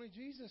you. Only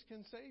Jesus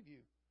can save you.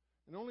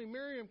 And only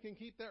Miriam can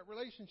keep that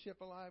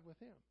relationship alive with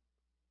Him.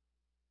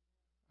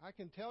 I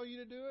can tell you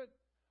to do it.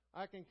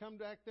 I can come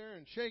back there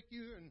and shake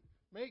you and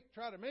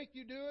try to make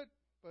you do it,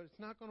 but it's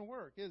not going to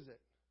work, is it?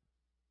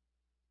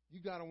 You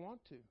got to want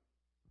to.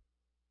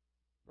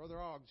 Brother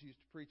Oggs used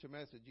to preach a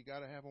message, you got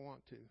to have a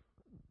want to.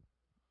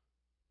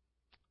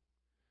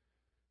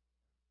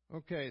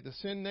 Okay, the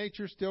sin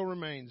nature still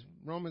remains.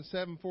 Romans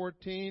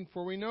 7:14,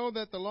 for we know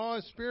that the law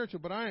is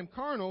spiritual, but I am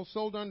carnal,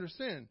 sold under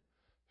sin.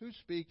 Who's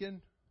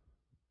speaking?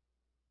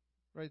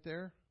 Right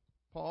there.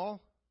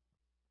 Paul.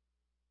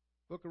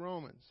 Book of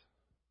Romans.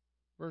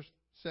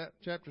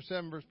 Chapter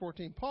 7, verse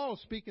 14. Paul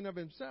is speaking of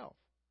himself.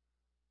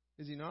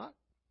 Is he not?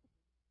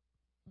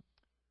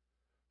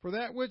 For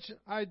that which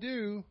I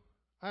do,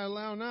 I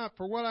allow not.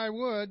 For what I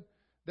would,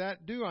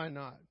 that do I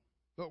not.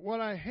 But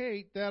what I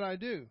hate, that I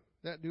do.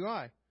 That do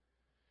I.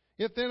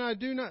 If then I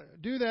do not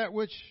do that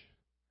which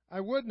I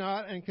would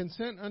not, and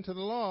consent unto the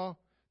law,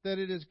 that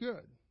it is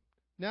good.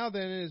 Now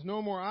then it is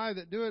no more I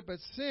that do it, but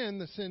sin,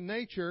 the sin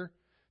nature,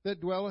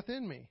 that dwelleth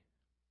in me.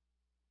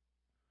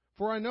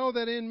 For I know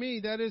that in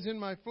me, that is in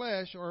my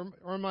flesh,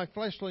 or my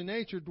fleshly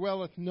nature,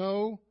 dwelleth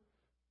no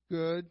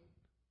good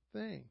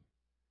thing.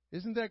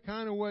 Isn't that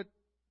kind of what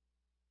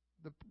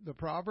the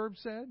proverb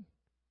said?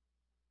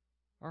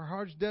 Our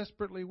heart's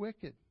desperately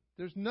wicked.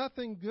 There's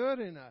nothing good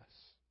in us.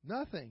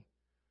 Nothing.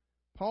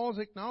 Paul's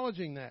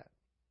acknowledging that.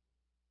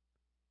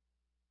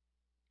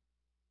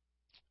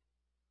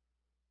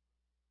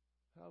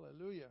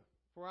 Hallelujah.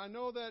 For I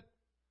know that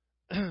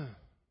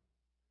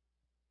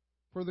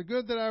for the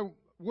good that I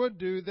would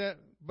do that,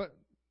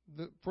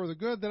 for the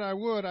good that I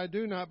would, I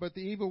do not, but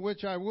the evil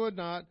which I would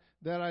not,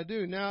 that I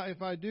do. Now,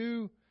 if I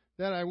do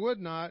that I would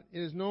not, it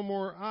is no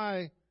more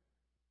I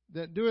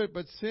that do it,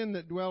 but sin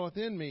that dwelleth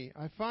in me.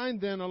 I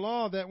find then a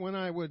law that when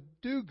I would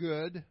do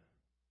good,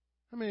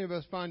 how many of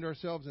us find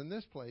ourselves in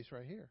this place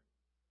right here?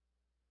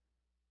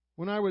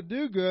 When I would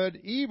do good,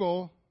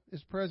 evil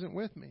is present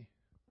with me.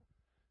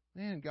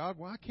 Man, God,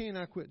 why can't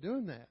I quit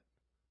doing that?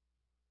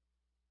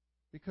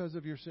 Because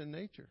of your sin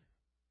nature.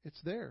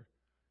 It's there.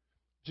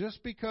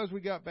 Just because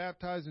we got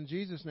baptized in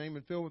Jesus' name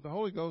and filled with the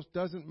Holy Ghost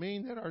doesn't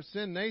mean that our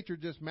sin nature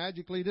just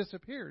magically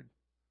disappeared.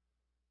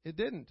 It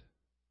didn't.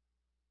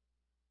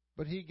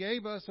 But He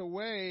gave us a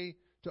way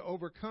to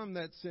overcome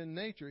that sin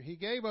nature. He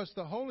gave us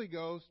the Holy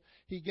Ghost.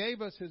 He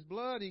gave us His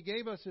blood. He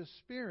gave us His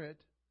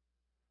Spirit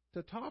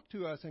to talk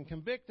to us and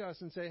convict us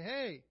and say,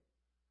 hey.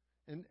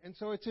 And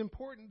so it's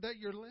important that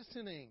you're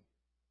listening.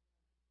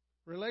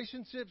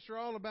 Relationships are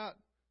all about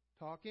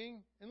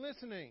talking and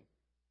listening.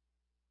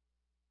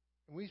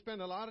 And we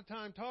spend a lot of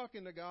time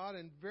talking to God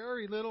and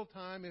very little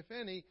time, if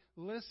any,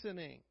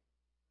 listening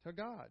to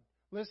God.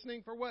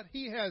 Listening for what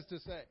He has to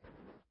say.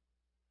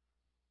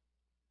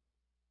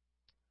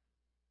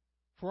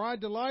 For I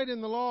delight in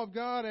the law of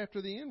God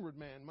after the inward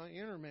man, my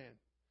inner man.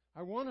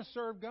 I want to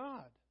serve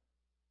God.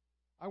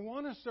 I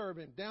want to serve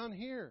Him down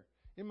here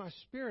in my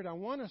spirit. I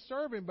want to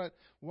serve Him, but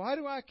why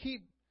do I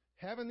keep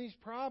having these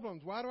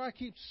problems? Why do I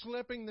keep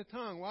slipping the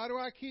tongue? Why do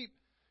I keep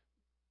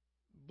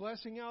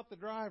blessing out the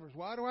drivers?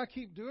 Why do I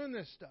keep doing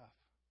this stuff?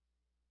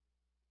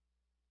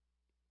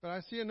 But I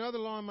see another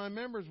law in my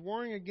members,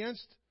 warring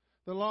against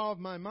the law of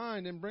my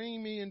mind and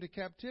bringing me into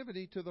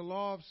captivity to the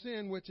law of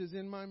sin which is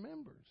in my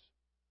members.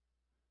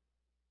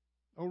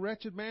 O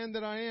wretched man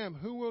that I am,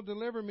 who will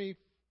deliver me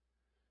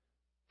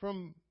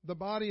from the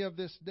body of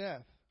this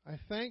death? I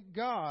thank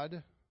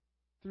God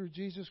through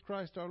Jesus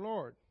Christ our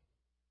Lord.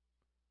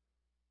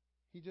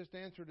 He just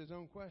answered his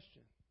own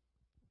question.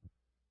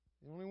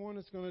 The only one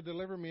that's going to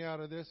deliver me out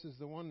of this is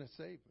the one that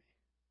saved me.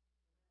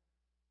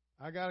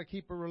 I got to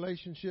keep a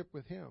relationship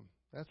with Him.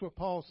 That's what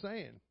Paul's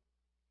saying.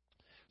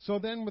 So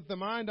then with the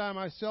mind I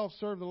myself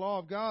serve the law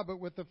of God, but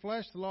with the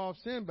flesh the law of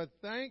sin. But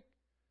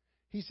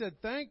he said,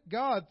 thank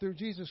God through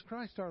Jesus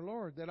Christ our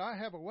Lord that I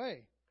have a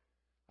way.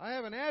 I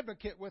have an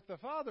advocate with the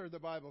Father, the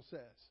Bible says.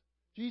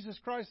 Jesus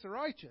Christ the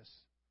righteous.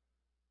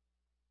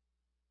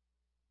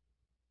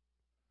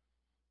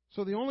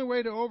 So the only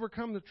way to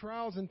overcome the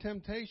trials and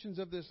temptations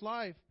of this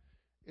life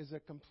is a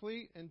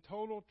complete and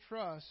total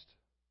trust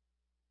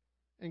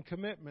and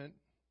commitment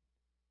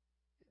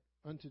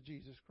unto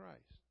Jesus Christ.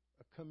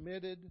 A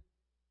committed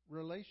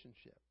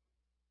relationship.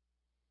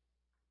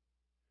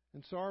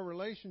 And so our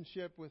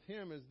relationship with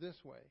Him is this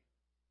way.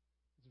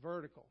 It's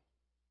vertical.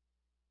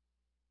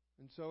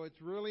 And so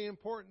it's really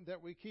important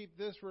that we keep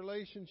this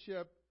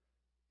relationship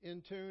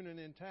in tune and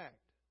intact.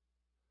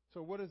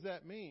 So what does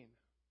that mean?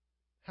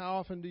 How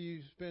often do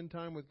you spend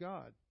time with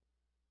God?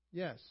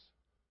 Yes.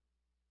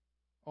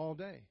 All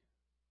day.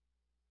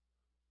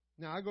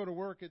 Now I go to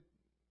work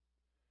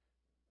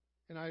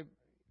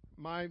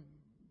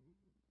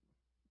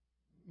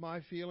my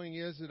feeling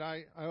is that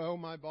I owe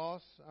my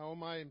boss, I owe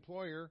my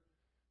employer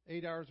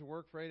 8 hours of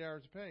work for 8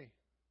 hours of pay.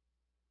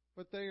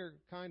 But they are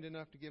kind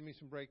enough to give me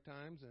some break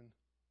times, and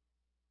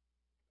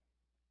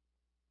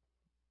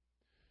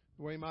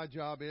the way my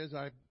job is,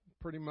 I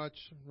pretty much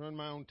run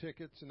my own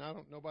tickets, and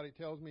nobody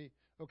tells me,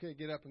 okay,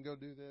 get up and go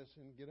do this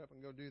and get up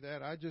and go do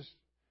that. I just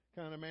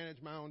kind of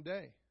manage my own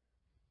day.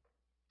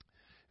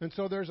 And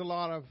so there's a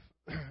lot of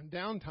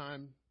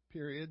downtime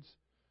periods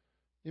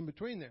in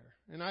between there.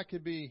 And I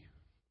could be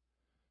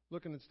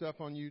looking at stuff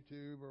on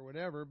YouTube or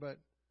whatever, but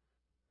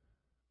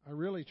I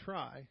really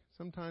try.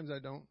 Sometimes I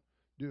don't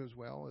do as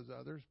well as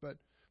others, but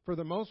for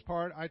the most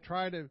part, I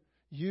try to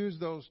use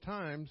those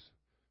times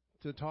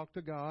to talk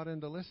to God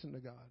and to listen to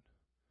God.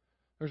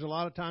 There's a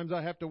lot of times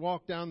I have to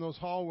walk down those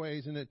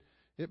hallways, and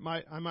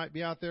I might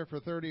be out there for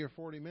 30 or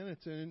 40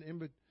 minutes, and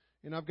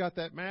I've got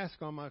that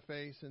mask on my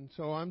face, and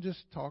so I'm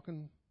just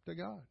talking to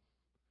God,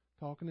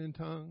 talking in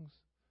tongues,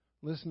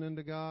 listening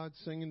to God,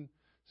 singing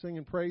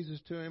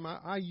praises to Him.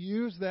 I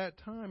use that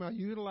time. I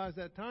utilize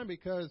that time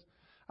because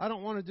I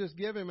don't want to just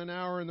give Him an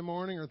hour in the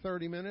morning or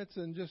 30 minutes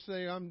and just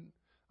say,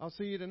 I'll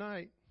see you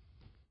tonight.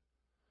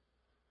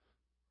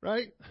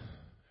 Right?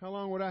 How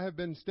long would I have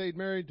stayed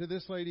married to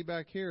this lady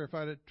back here if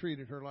I'd have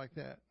treated her like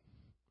that?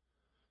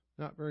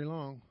 Not very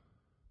long.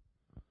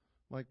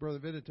 Like Brother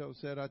Vidito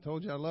said, I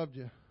told you I loved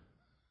you.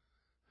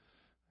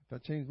 If I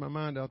change my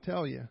mind, I'll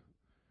tell you.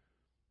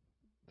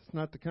 It's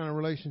not the kind of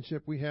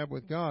relationship we have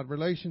with God.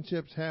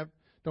 Relationships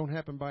don't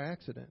happen by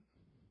accident.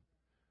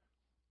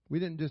 We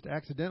didn't just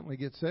accidentally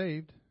get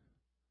saved.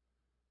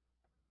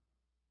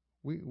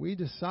 We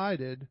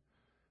decided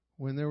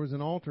when there was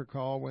an altar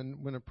call,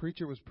 when a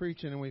preacher was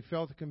preaching and we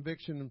felt the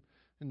conviction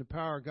and the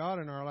power of God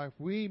in our life,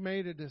 we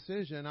made a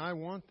decision. I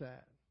want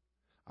that.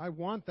 I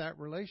want that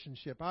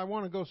relationship. I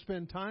want to go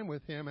spend time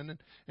with Him. And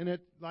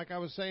it, like I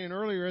was saying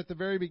earlier at the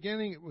very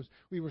beginning,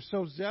 we were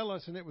so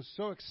zealous and it was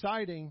so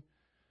exciting.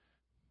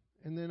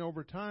 And then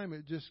over time,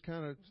 it just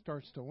kind of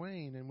starts to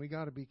wane, and we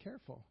got to be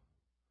careful.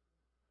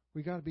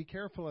 We got to be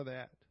careful of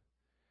that,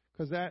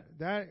 because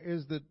that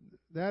is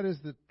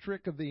the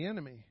trick of the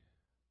enemy.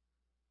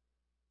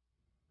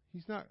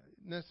 He's not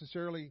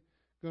necessarily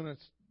going to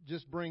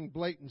just bring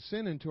blatant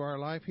sin into our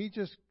life. He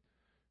just,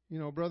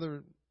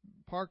 Brother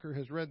Parker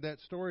has read that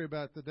story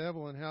about the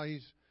devil and how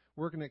he's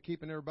working at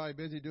keeping everybody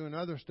busy doing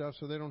other stuff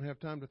so they don't have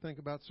time to think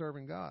about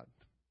serving God.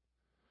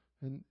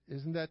 And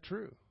isn't that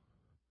true?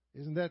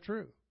 Isn't that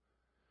true?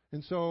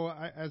 And so,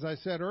 as I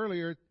said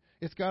earlier,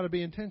 it's got to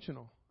be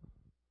intentional.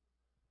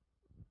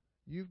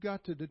 You've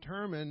got to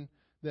determine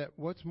that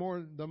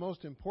the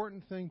most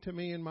important thing to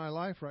me in my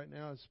life right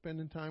now is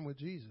spending time with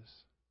Jesus.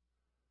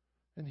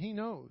 And He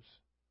knows.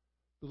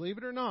 Believe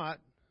it or not,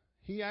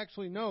 He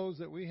actually knows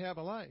that we have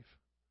a life.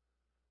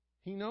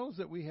 He knows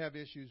that we have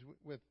issues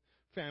with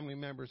family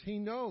members. He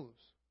knows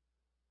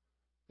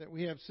that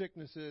we have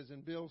sicknesses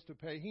and bills to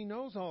pay. He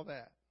knows all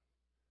that.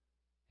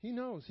 He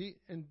knows.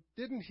 And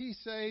didn't He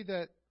say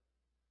that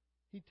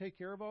He'd take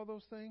care of all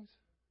those things?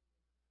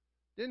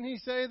 Didn't He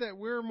say that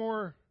we're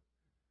more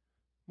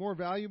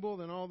valuable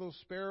than all those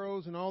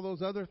sparrows and all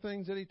those other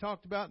things that He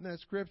talked about in that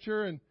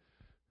scripture? And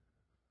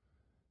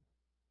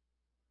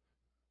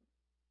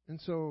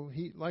so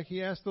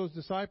He asked those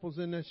disciples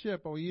in that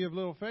ship, "Oh, ye of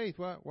little faith,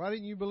 why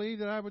didn't you believe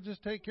that I would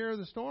just take care of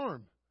the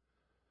storm?"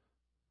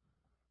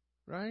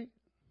 Right?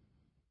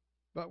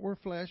 But we're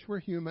flesh, we're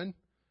human,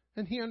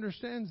 and He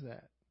understands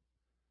that.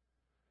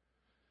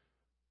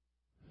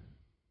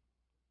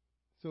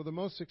 So the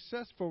most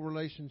successful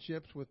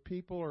relationships with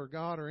people or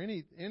God or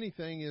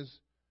anything is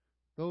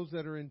those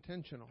that are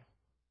intentional.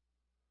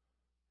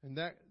 And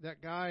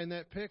that guy in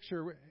that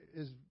picture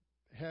is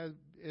let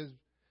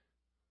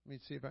me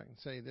see if I can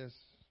say this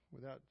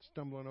without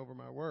stumbling over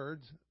my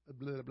words.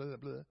 Blah, blah,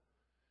 blah.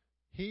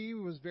 He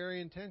was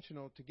very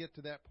intentional to get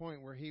to that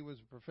point where he was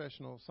a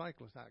professional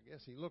cyclist. I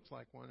guess he looks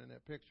like one in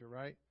that picture,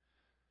 right?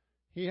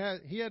 He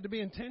had to be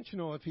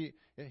intentional. If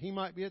he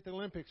might be at the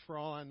Olympics for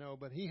all I know,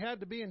 but he had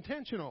to be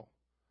intentional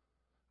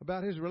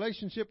about his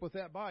relationship with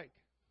that bike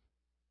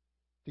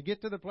to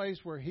get to the place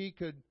where he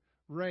could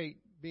rate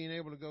being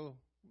able to go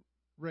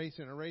race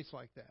in a race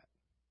like that.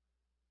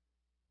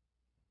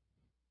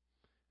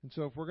 And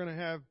so if we're going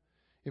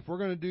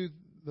to do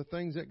the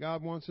things that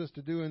God wants us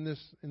to do in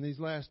these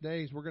last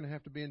days, we're going to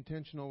have to be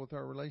intentional with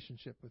our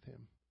relationship with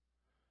Him.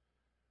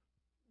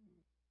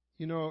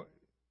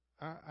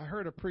 I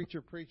heard a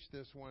preacher preach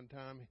this one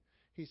time.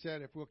 He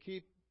said, if we'll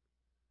keep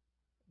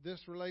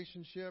this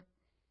relationship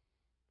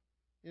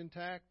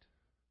intact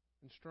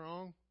and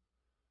strong,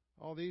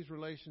 all these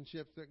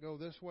relationships that go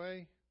this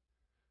way,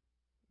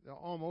 they'll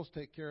almost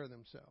take care of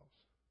themselves.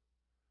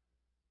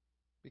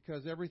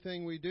 Because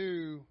everything we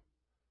do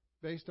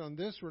based on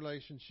this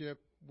relationship,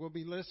 we'll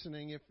be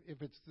listening.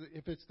 If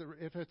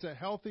it's a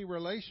healthy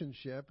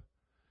relationship,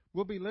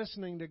 we'll be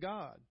listening to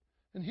God,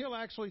 and He'll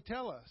actually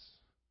tell us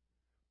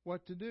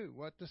what to do,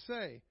 what to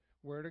say,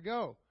 where to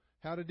go,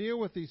 how to deal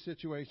with these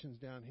situations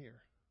down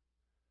here.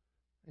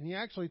 And He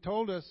actually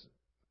told us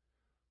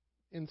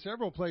in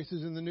several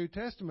places in the New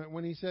Testament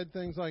when He said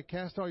things like,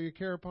 "Cast all your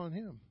care upon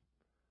Him,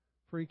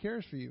 for He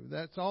cares for you."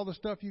 That's all the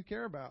stuff you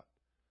care about.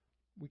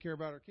 We care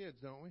about our kids,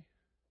 don't we?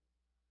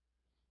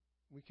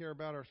 We care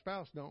about our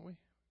spouse, don't we?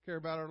 Care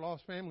about our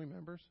lost family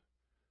members.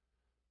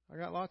 I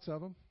got lots of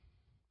them.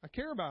 I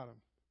care about them.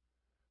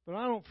 But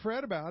I don't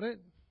fret about it.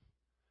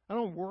 I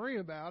don't worry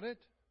about it.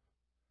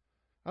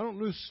 I don't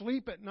lose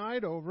sleep at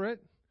night over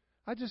it.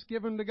 I just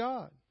give them to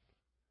God.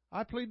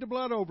 I plead the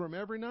blood over them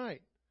every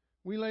night.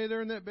 We lay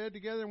there in that bed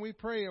together and we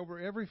pray over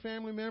every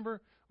family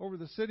member, over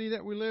the city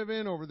that we live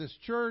in, over this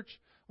church,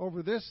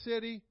 over this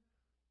city.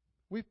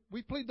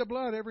 We plead the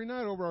blood every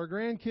night over our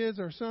grandkids,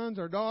 our sons,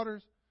 our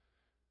daughters,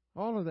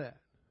 all of that.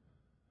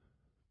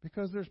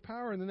 Because there's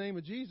power in the name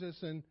of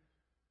Jesus, and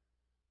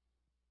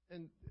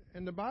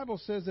the Bible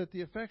says that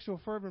the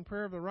effectual fervent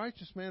prayer of the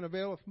righteous man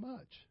availeth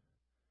much.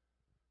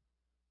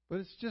 But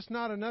it's just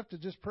not enough to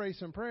just pray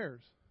some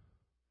prayers.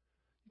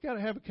 You got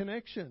to have a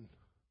connection.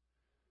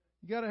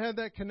 You got to have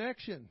that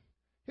connection.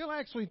 He'll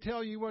actually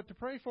tell you what to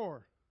pray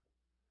for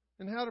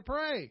and how to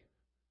pray.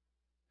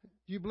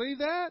 Do you believe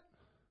that?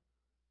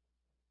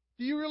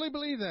 Do you really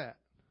believe that?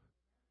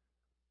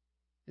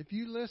 If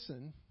you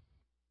listen,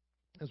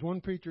 as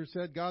one preacher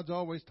said, God's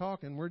always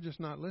talking. We're just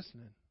not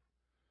listening.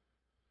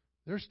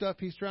 There's stuff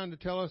He's trying to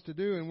tell us to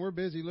do, and we're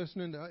busy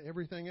listening to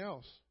everything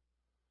else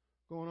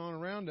going on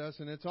around us,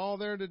 and it's all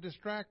there to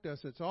distract us.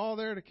 It's all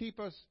there to keep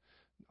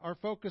our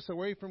focus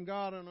away from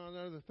God and on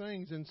other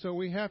things, and so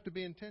we have to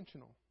be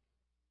intentional.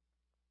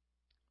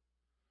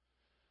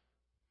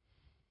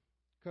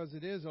 Because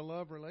it is a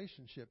love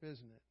relationship,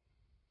 isn't it?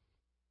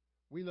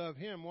 We love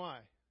Him. Why?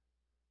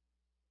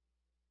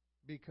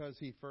 Because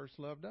He first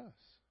loved us.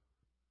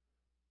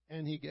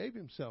 And He gave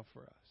Himself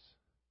for us.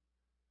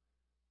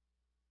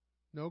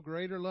 No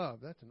greater love.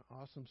 That's an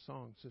awesome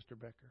song, Sister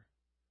Becker.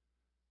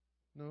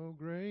 No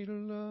greater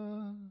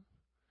love.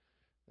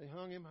 They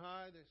hung Him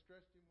high. They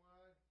stretched Him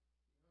wide.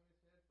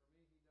 He hung His head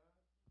for me.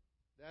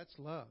 He died. That's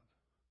love.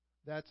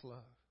 That's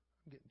love.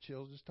 I'm getting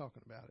chills just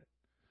talking about it.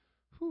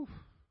 Whew.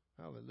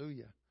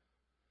 Hallelujah.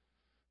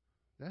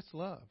 That's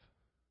love.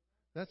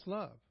 That's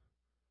love.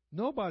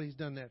 Nobody's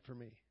done that for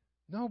me.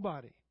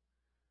 Nobody.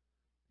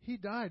 He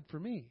died for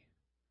me.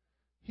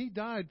 He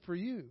died for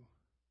you.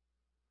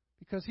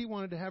 Because He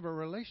wanted to have a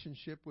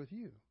relationship with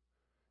you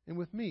and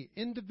with me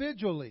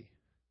individually.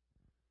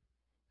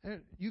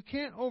 And you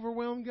can't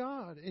overwhelm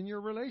God in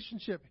your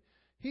relationship.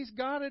 He's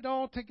got it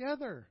all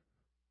together.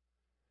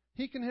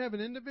 He can have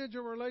an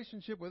individual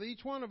relationship with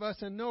each one of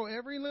us and know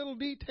every little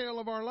detail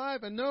of our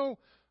life and know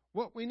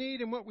what we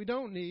need and what we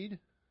don't need.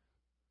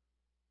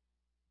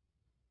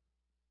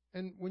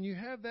 And when you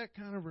have that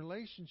kind of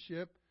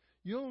relationship,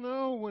 you'll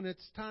know when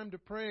it's time to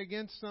pray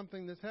against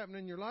something that's happening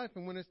in your life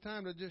and when it's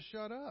time to just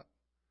shut up.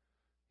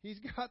 He's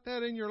got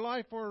that in your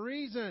life for a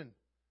reason.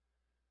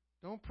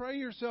 Don't pray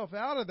yourself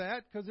out of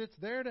that because it's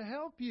there to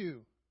help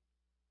you.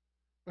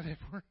 But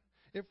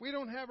if we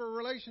don't have a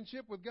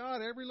relationship with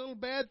God, every little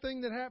bad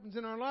thing that happens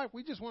in our life,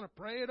 we just want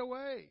to pray it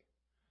away.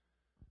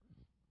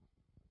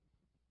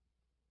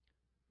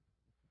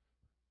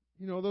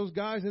 You know, those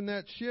guys in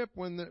that ship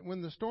when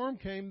the storm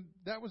came,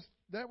 that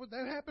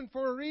happened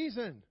for a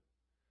reason.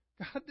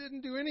 God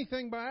didn't do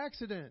anything by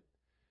accident.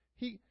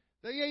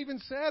 They even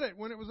said it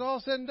when it was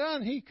all said and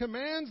done. He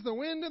commands the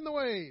wind and the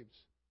waves.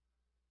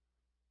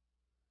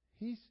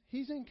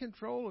 He's in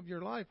control of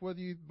your life, whether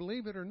you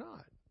believe it or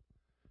not.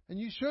 And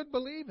you should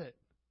believe it.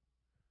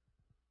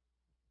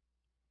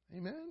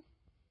 Amen?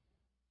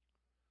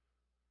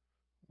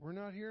 We're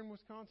not here in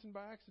Wisconsin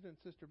by accident,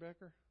 Sister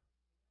Becker.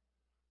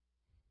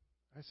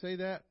 I say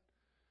that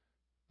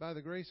by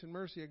the grace and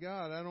mercy of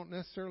God. I don't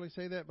necessarily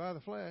say that by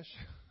the flesh.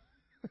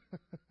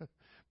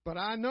 But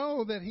I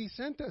know that He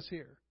sent us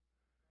here.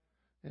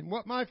 And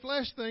what my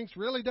flesh thinks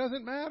really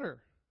doesn't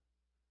matter.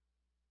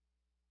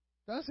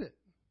 Does it?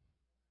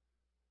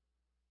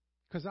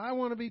 Because I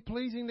want to be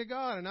pleasing to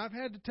God. And I've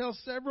had to tell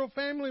several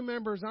family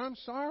members, I'm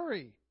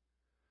sorry.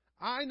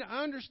 I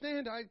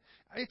understand.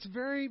 It's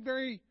very,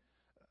 very...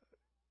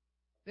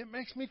 It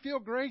makes me feel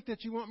great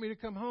that you want me to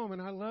come home.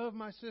 And I love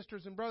my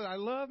sisters and brothers. I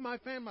love my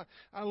family.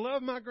 I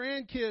love my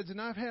grandkids.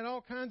 And I've had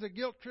all kinds of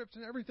guilt trips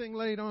and everything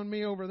laid on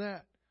me over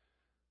that.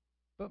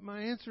 But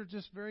my answer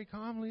just very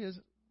calmly is,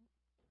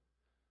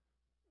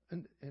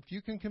 and if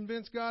you can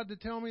convince God to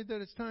tell me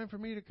that it's time for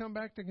me to come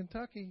back to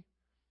Kentucky,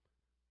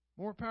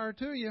 more power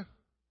to you.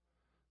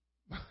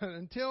 But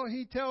until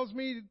He tells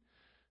me,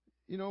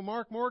 you know,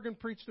 Mark Morgan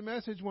preached a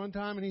message one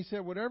time and he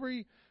said,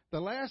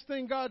 the last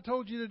thing God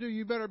told you to do,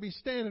 you better be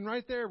standing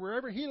right there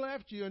wherever He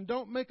left you and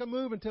don't make a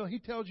move until He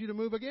tells you to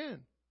move again.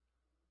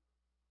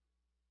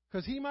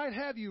 Because He might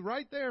have you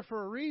right there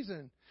for a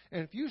reason.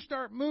 And if you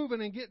start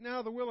moving and getting out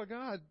of the will of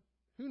God,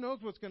 who knows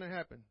what's going to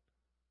happen?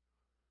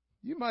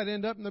 You might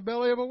end up in the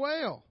belly of a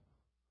whale.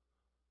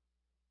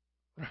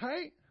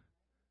 Right?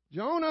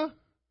 Jonah.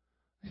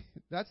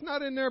 That's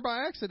not in there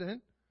by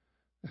accident.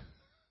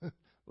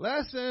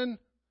 Lesson.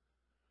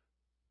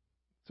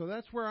 So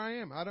that's where I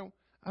am. I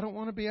don't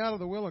want to be out of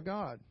the will of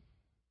God.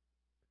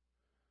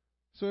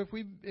 So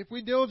if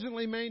we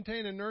diligently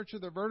maintain and nurture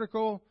the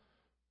vertical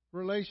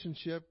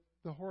relationship,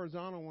 the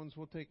horizontal ones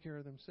will take care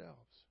of themselves.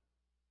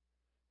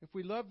 If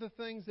we love the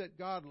things that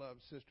God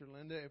loves, Sister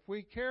Linda, if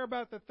we care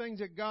about the things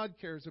that God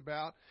cares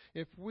about,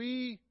 if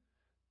we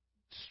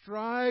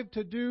strive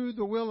to do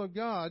the will of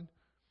God,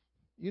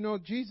 you know,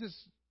 Jesus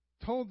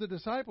told the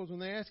disciples when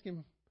they asked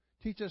Him,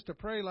 teach us to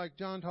pray like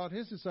John taught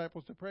His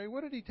disciples to pray,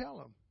 what did He tell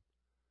them?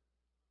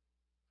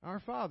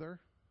 Our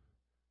Father,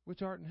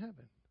 which art in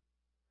heaven,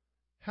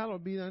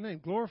 hallowed be Thy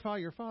name. Glorify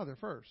your Father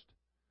first.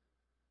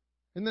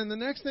 And then the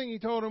next thing He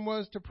told them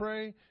was to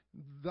pray,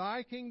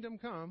 Thy kingdom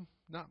come,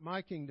 not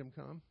my kingdom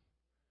come.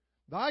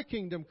 Thy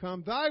kingdom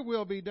come, Thy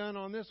will be done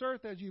on this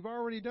earth as You've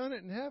already done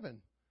it in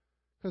heaven.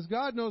 Because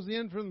God knows the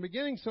end from the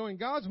beginning, so in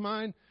God's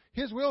mind,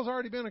 His will's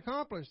already been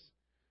accomplished.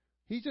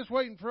 He's just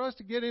waiting for us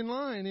to get in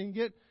line and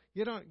get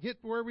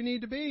where we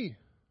need to be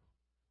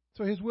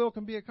so His will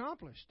can be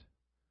accomplished.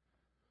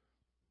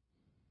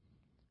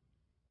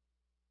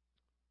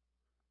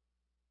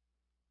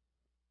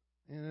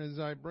 And as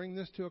I bring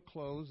this to a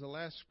close, the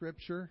last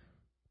scripture,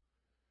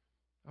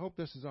 I hope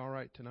this is all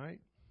right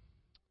tonight.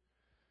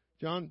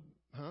 John,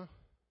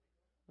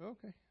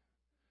 Okay.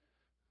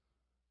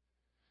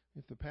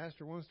 If the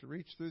pastor wants to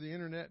reach through the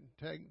internet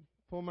and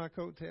pull my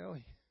coattail,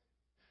 if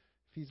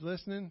he's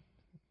listening,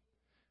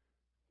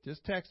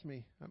 just text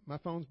me. My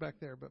phone's back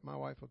there, but my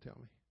wife will tell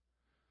me.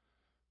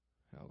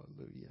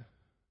 Hallelujah.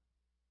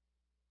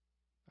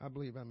 I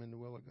believe I'm in the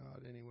will of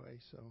God anyway,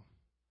 so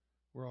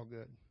we're all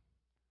good.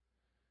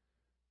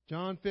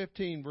 John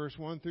 15, verse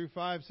 1 through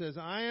 5 says,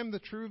 I am the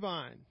true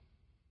vine,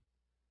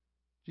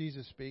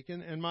 Jesus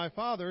speaking, and my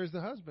Father is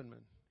the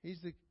husbandman.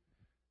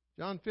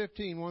 John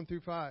 15, 1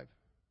 through 5.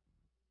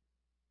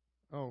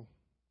 Oh,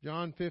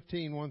 John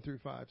 15, 1 through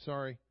 5.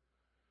 Sorry.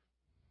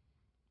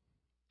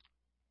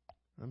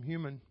 I'm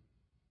human.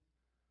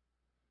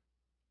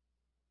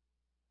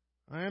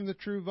 I am the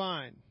true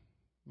vine.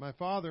 My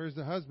Father is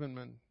the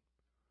husbandman.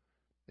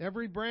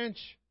 Every branch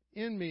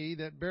in me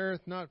that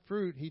beareth not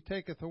fruit, he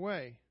taketh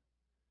away.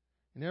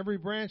 And every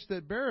branch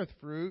that beareth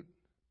fruit,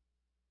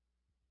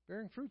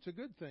 bearing fruit's a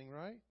good thing,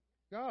 right?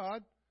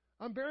 God,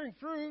 I'm bearing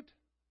fruit.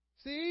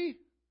 See?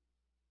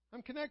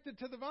 I'm connected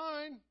to the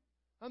vine.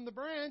 I'm the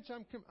branch.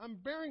 I'm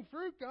bearing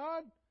fruit,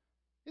 God.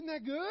 Isn't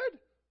that good?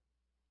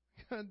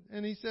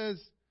 And He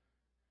says,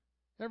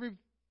 every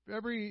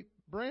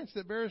branch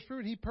that bears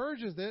fruit, He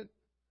purges it,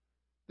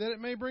 that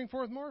it may bring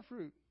forth more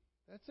fruit.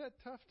 That's that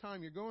tough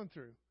time you're going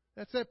through.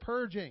 That's that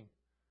purging.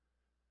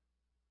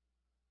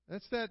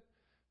 That's that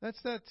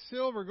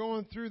silver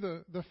going through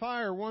the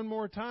fire one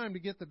more time to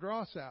get the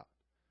dross out.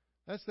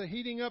 That's the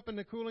heating up and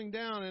the cooling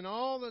down and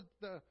all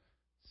the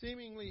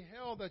seemingly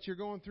hell that you're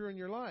going through in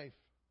your life.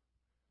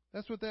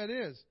 That's what that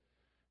is.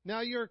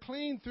 Now you're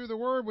clean through the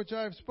word which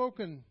I have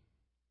spoken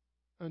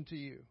unto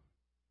you.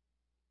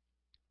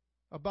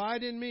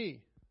 Abide in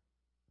me.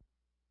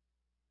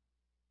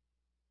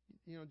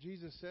 You know,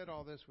 Jesus said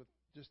all this with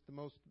just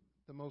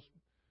the most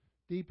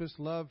deepest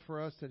love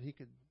for us that He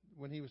could.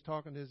 When He was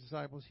talking to His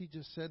disciples, He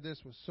just said this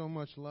with so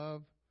much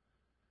love.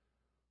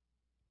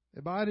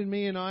 Abide in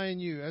me and I in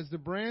you. As the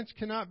branch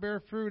cannot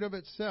bear fruit of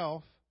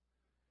itself,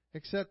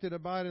 except it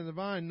abide in the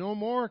vine, no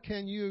more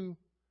can you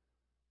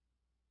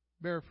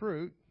bear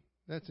fruit,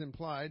 that's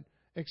implied,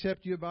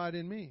 except you abide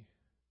in me.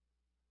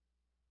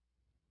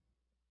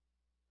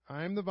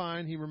 I am the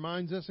vine. He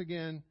reminds us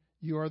again,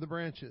 you are the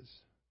branches.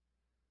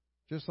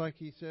 Just like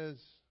He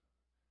says,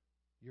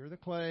 you're the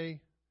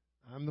clay,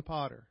 I'm the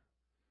potter.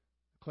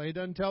 The clay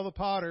doesn't tell the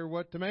potter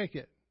what to make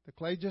it. The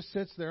clay just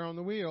sits there on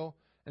the wheel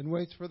and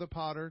waits for the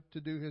potter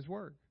to do his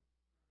work.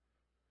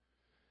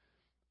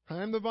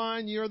 I am the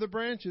vine, ye are the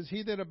branches.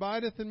 He that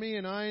abideth in me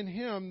and I in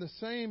him, the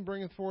same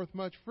bringeth forth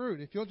much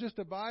fruit. If you'll just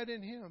abide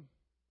in Him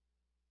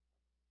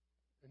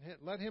and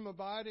let Him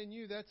abide in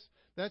you, that's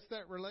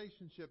that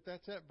relationship.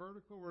 That's that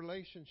vertical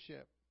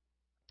relationship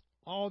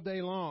all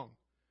day long.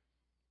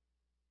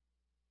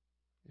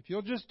 If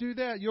you'll just do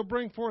that, you'll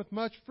bring forth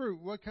much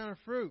fruit. What kind of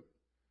fruit?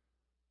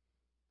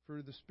 Fruit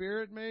of the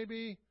Spirit,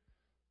 maybe.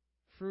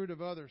 Fruit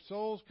of other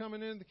souls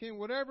coming into the kingdom.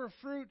 Whatever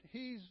fruit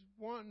He's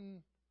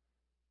wanting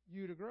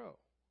you to grow.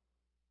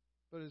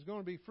 But it's going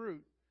to be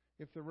fruit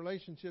if the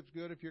relationship's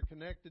good, if you're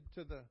connected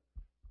to the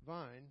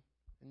vine,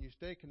 and you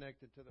stay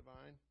connected to the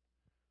vine.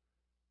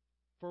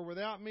 For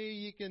without me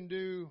ye can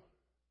do,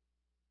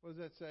 what does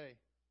that say?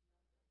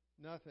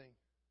 Nothing.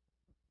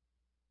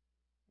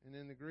 And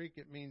in the Greek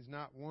it means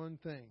not one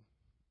thing.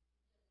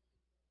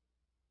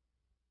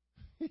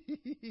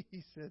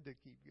 He said to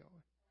keep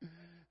going.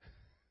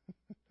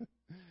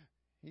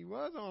 He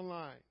was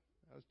online.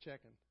 I was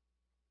checking.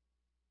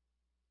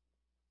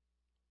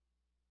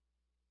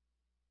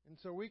 And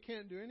so we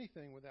can't do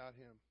anything without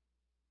Him.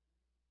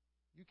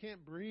 You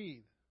can't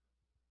breathe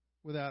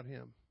without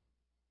Him.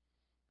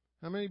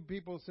 How many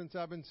people since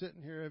I've been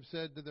sitting here have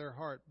said to their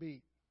heart,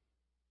 beat,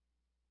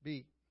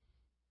 beat?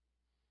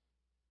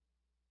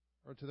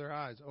 Or to their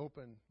eyes,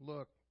 open,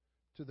 look,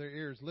 to their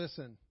ears,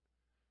 listen?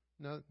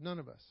 No, none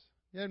of us.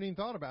 You haven't even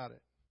thought about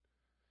it.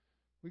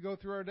 We go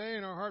through our day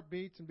and our heart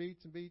beats and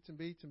beats and beats and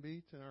beats and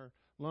beats, and our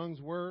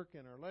lungs work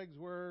and our legs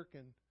work,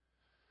 and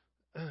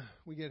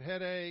we get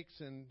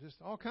headaches and just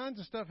all kinds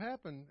of stuff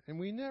happen, and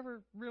we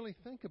never really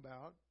think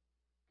about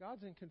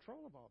God's in control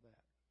of all that.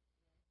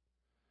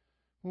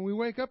 When we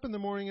wake up in the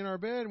morning in our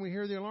bed and we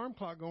hear the alarm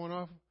clock going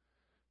off,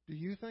 do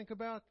you think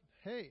about,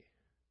 hey,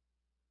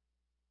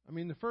 I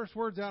mean, the first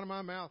words out of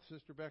my mouth,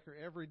 Sister Becker,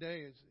 every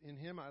day is, in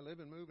Him I live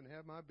and move and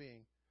have my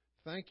being.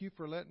 Thank you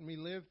for letting me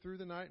live through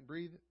the night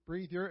and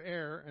breathe your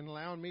air and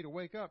allowing me to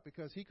wake up,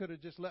 because He could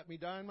have just let me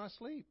die in my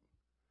sleep.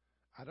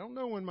 I don't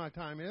know when my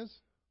time is.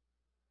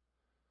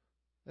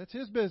 That's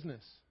His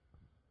business.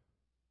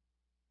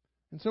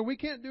 And so we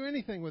can't do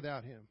anything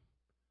without Him.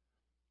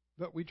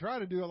 But we try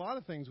to do a lot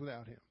of things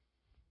without Him.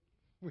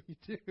 We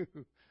do.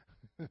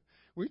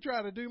 We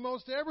try to do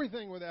most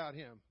everything without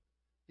Him,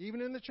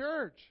 even in the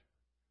church.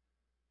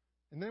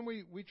 And then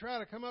we try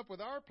to come up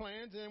with our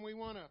plans, and we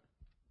want to,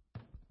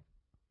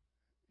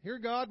 here,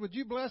 God, would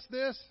you bless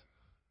this?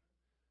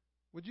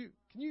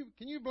 Can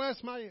you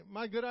bless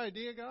my good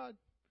idea, God?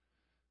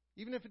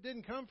 Even if it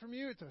didn't come from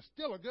you, it's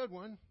still a good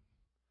one.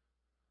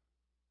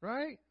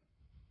 Right?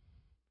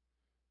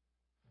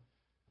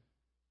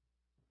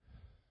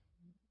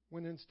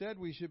 When instead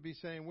we should be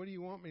saying, what do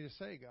you want me to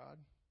say, God?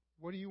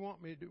 What do you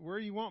want me to do? Where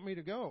do you want me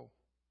to go?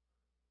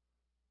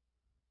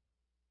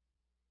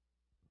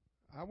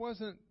 I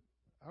wasn't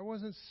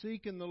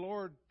seeking the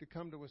Lord to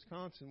come to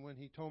Wisconsin when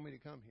He told me to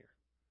come here.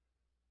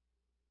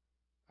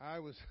 I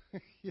was,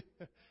 yeah,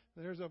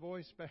 there's a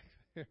voice back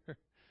there.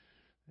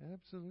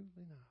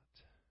 Absolutely not.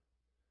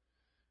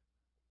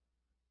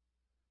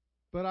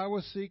 But I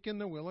was seeking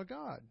the will of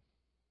God.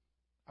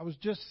 I was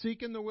just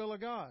seeking the will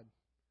of God.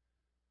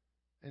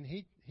 And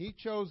he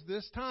chose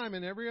this time,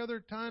 and every other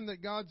time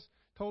that God's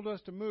told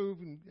us to move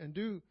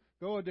and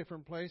go a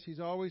different place, He's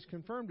always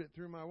confirmed it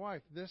through my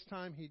wife. This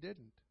time He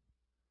didn't.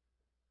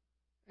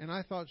 And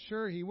I thought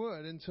sure He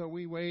would. And so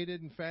we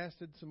waited and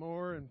fasted some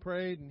more and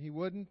prayed, and He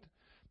wouldn't.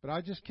 But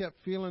I just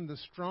kept feeling the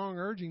strong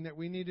urging that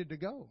we needed to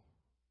go.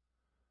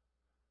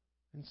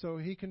 And so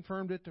He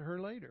confirmed it to her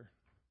later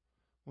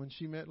when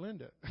she met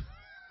Linda.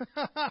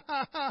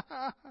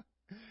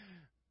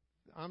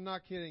 I'm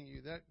not kidding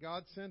you. That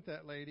God sent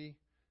that lady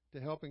to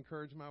help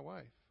encourage my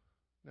wife.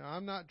 Now,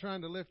 I'm not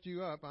trying to lift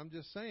you up. I'm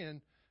just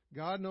saying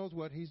God knows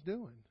what He's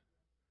doing.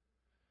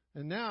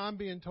 And now I'm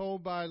being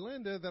told by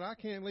Linda that I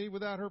can't leave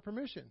without her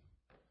permission.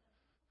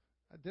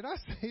 Did I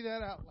say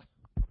that out loud?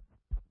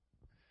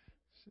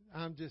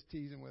 I'm just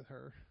teasing with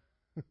her.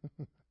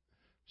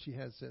 She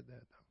has said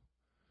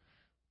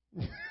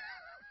that,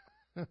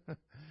 though.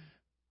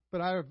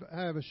 But I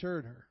have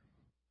assured her,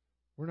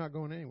 we're not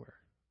going anywhere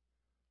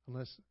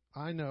unless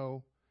I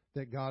know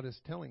that God is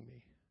telling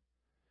me.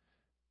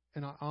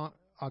 And I'm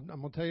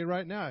going to tell you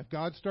right now, if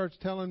God starts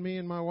telling me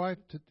and my wife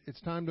it's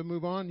time to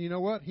move on, you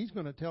know what? He's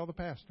going to tell the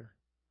pastor.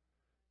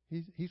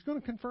 He's going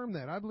to confirm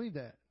that. I believe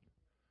that.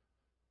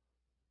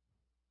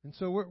 And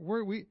so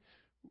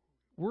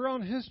we're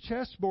on His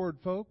chessboard,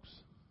 folks.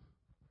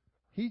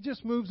 He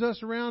just moves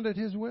us around at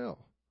His will.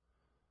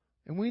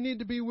 And we need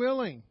to be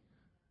willing.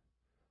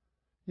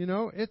 You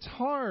know, it's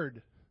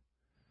hard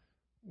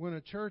when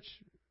a church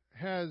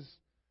has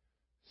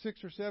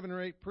 6 or 7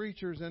 or 8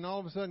 preachers, and all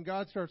of a sudden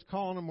God starts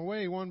calling them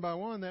away one by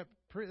one. That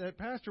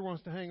pastor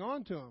wants to hang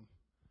on to them.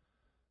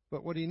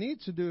 But what he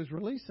needs to do is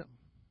release them.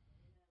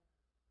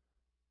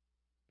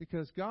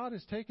 Because God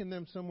has taken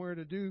them somewhere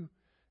to do,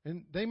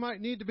 and they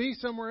might need to be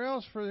somewhere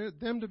else for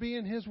them to be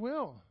in His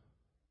will.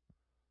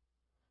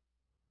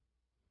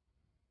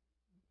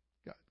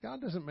 God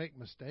doesn't make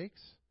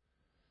mistakes.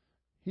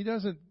 He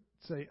doesn't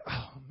say,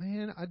 oh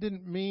man, I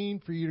didn't mean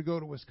for you to go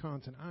to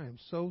Wisconsin. I am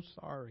so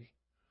sorry.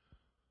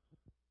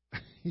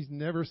 He's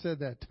never said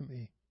that to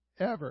me,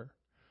 ever.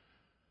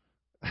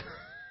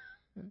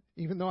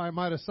 Even though I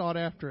might have sought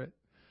after it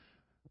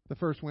the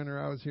first winter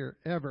I was here,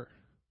 ever.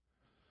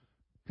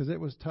 Because it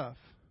was tough.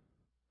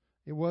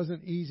 It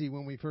wasn't easy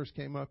when we first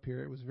came up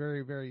here. It was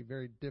very, very,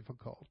 very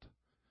difficult.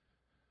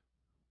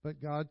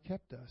 But God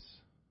kept us.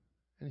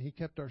 And He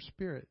kept our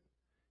spirit.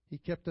 He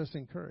kept us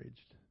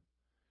encouraged.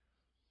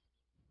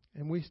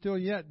 And we still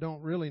yet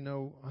don't really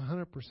know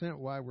 100%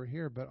 why we're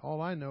here, but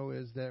all I know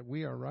is that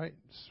we are right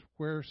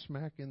square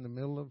smack in the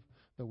middle of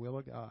the will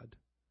of God.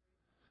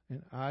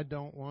 And I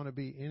don't want to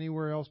be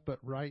anywhere else but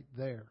right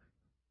there.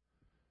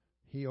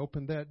 He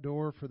opened that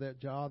door for that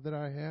job that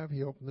I have.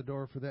 He opened the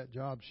door for that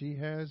job she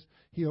has.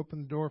 He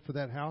opened the door for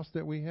that house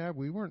that we have.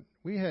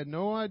 We had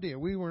no idea.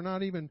 We were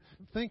not even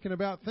thinking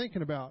about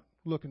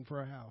looking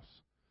for a house.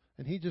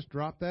 And He just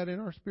dropped that in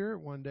our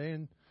spirit one day,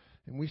 and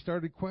we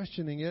started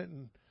questioning it,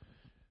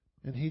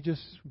 and He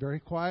just very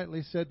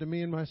quietly said to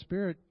me in my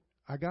spirit,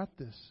 I got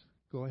this.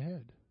 Go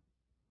ahead.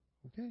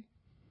 Okay.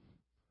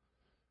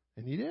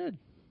 And He did.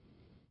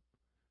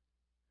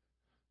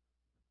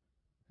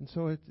 And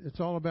so it's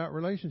all about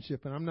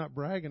relationship. And I'm not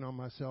bragging on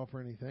myself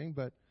or anything,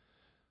 but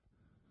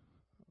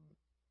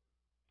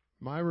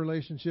my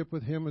relationship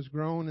with Him has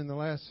grown in the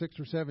last 6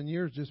 or 7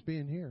 years just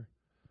being here.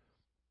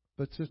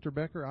 But Sister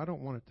Becker, I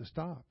don't want it to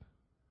stop.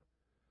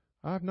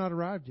 I've not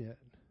arrived yet.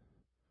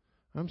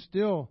 I'm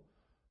still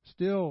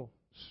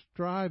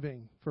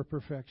striving for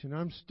perfection.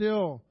 I'm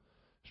still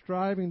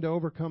striving to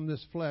overcome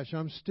this flesh.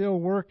 I'm still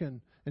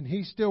working, and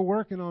He's still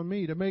working on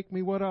me to make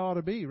me what I ought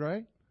to be,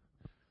 right?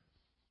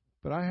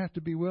 But I have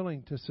to be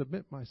willing to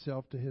submit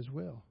myself to His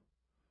will,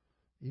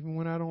 even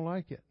when I don't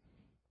like it,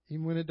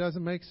 even when it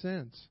doesn't make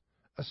sense,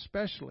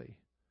 especially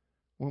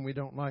when we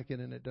don't like it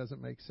and it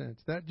doesn't make sense.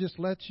 That just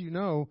lets you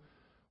know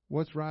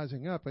what's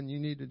rising up, and you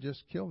need to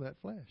just kill that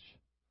flesh.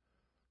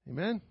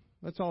 Amen?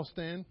 Let's all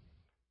stand.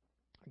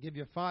 I'll give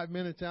you 5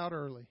 minutes out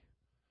early.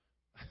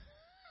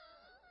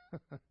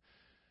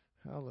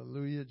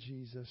 Hallelujah,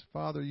 Jesus.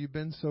 Father, You've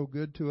been so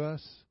good to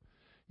us.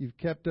 You've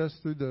kept us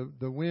through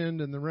the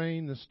wind and the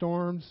rain, the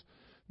storms.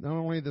 Not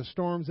only the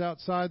storms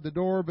outside the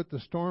door, but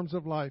the storms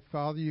of life.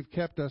 Father, You've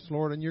kept us,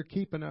 Lord, and You're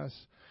keeping us.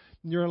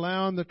 And You're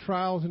allowing the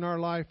trials in our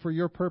life for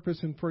Your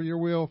purpose and for Your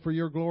will, for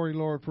Your glory,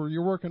 Lord. For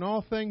You're working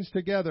all things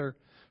together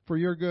for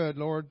Your good,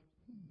 Lord.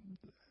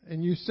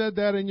 And You said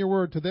that in Your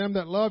word, to them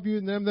that love You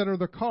and them that are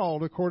the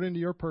called according to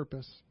Your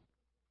purpose.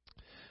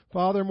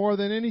 Father, more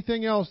than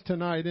anything else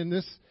tonight in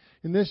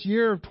this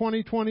year of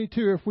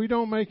 2022, if we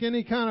don't make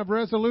any kind of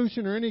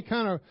resolution or any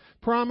kind of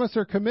promise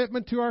or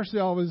commitment to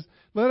ourselves,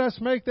 let us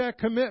make that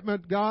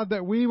commitment, God,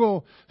 that we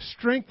will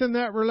strengthen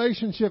that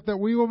relationship, that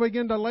we will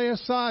begin to lay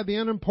aside the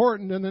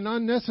unimportant and the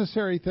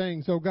unnecessary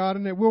things, oh God,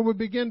 and that we will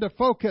begin to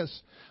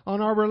focus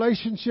on our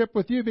relationship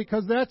with You,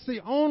 because that's the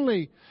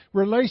only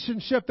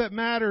relationship that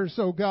matters,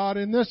 oh God,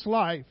 in this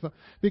life.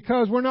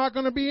 Because we're not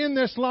going to be in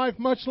this life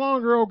much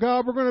longer, oh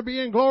God. We're going to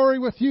be in glory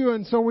with You,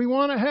 and so we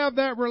want to have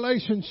that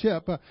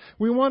relationship.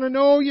 We want to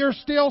know your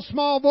still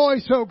small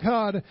voice, oh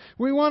God.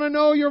 We want to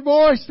know your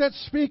voice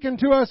that's speaking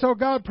to us, oh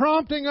God,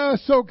 prompting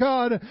us, oh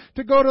God,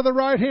 to go to the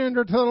right hand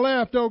or to the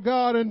left, oh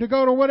God, and to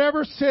go to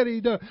whatever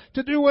city, to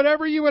do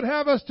whatever you would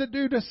have us to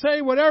do, to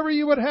say whatever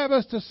you would have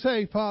us to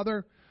say,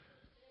 Father.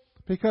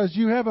 Because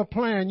you have a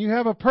plan, you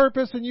have a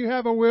purpose, and you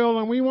have a will,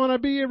 and we want to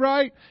be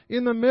right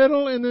in the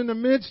middle and in the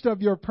midst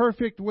of your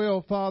perfect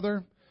will,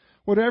 Father.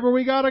 Whatever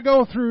we got to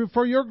go through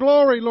for your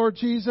glory, Lord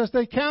Jesus,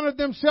 they counted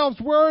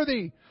themselves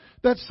worthy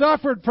that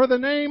suffered for the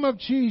name of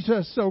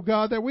Jesus, oh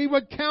God, that we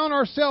would count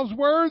ourselves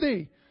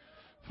worthy,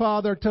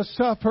 Father, to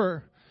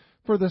suffer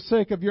for the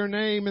sake of your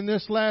name in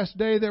this last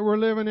day that we're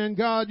living in.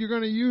 God, you're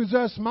going to use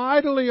us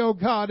mightily, oh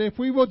God, if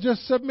we will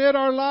just submit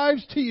our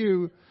lives to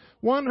you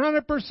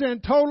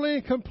 100%, totally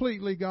and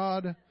completely,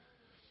 God.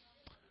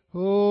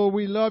 Oh,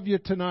 we love you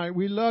tonight.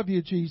 We love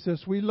you,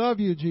 Jesus. We love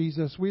you,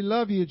 Jesus. We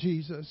love you,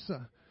 Jesus.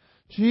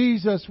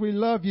 Jesus, we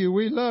love you.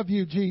 We love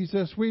you,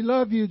 Jesus. We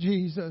love you,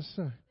 Jesus.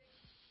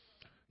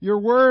 You're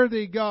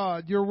worthy,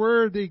 God. You're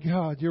worthy,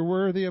 God. You're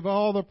worthy of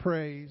all the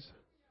praise,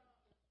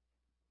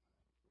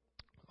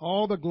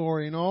 all the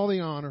glory, and all the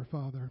honor,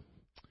 Father.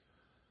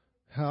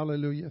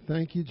 Hallelujah.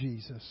 Thank you,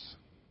 Jesus.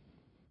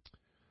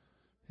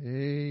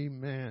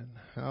 Amen.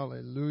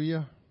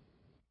 Hallelujah.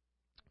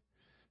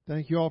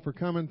 Thank you all for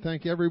coming.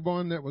 Thank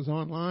everyone that was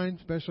online,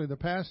 especially the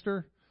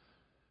pastor.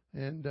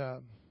 And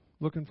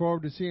looking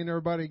forward to seeing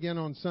everybody again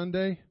on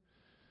Sunday.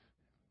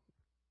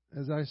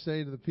 As I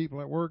say to the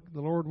people at work,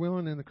 the Lord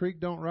willing and the creek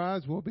don't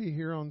rise, we'll be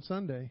here on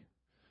Sunday.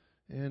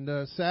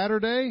 And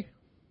Saturday,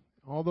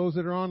 all those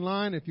that are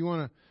online, if you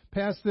want to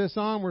pass this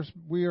on,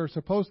 we are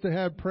supposed to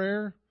have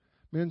prayer.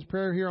 Men's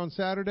prayer here on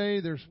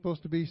Saturday. There's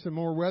supposed to be some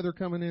more weather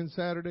coming in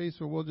Saturday,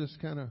 so we'll just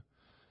kind of...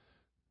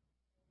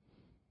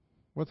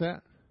 What's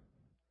that?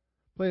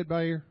 Play it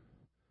by ear.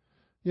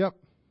 Yep.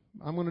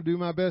 I'm going to do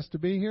my best to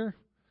be here.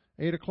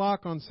 8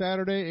 o'clock on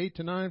Saturday, 8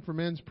 to 9 for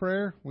men's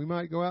prayer. We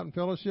might go out and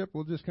fellowship.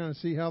 We'll just kind of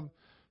see how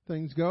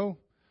things go.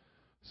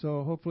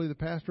 So hopefully the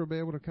pastor will be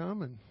able to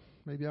come, and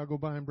maybe I'll go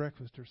buy him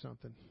breakfast or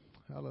something.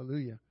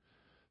 Hallelujah.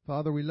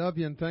 Father, we love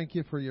you and thank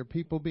you for your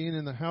people being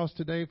in the house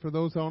today, for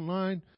those online.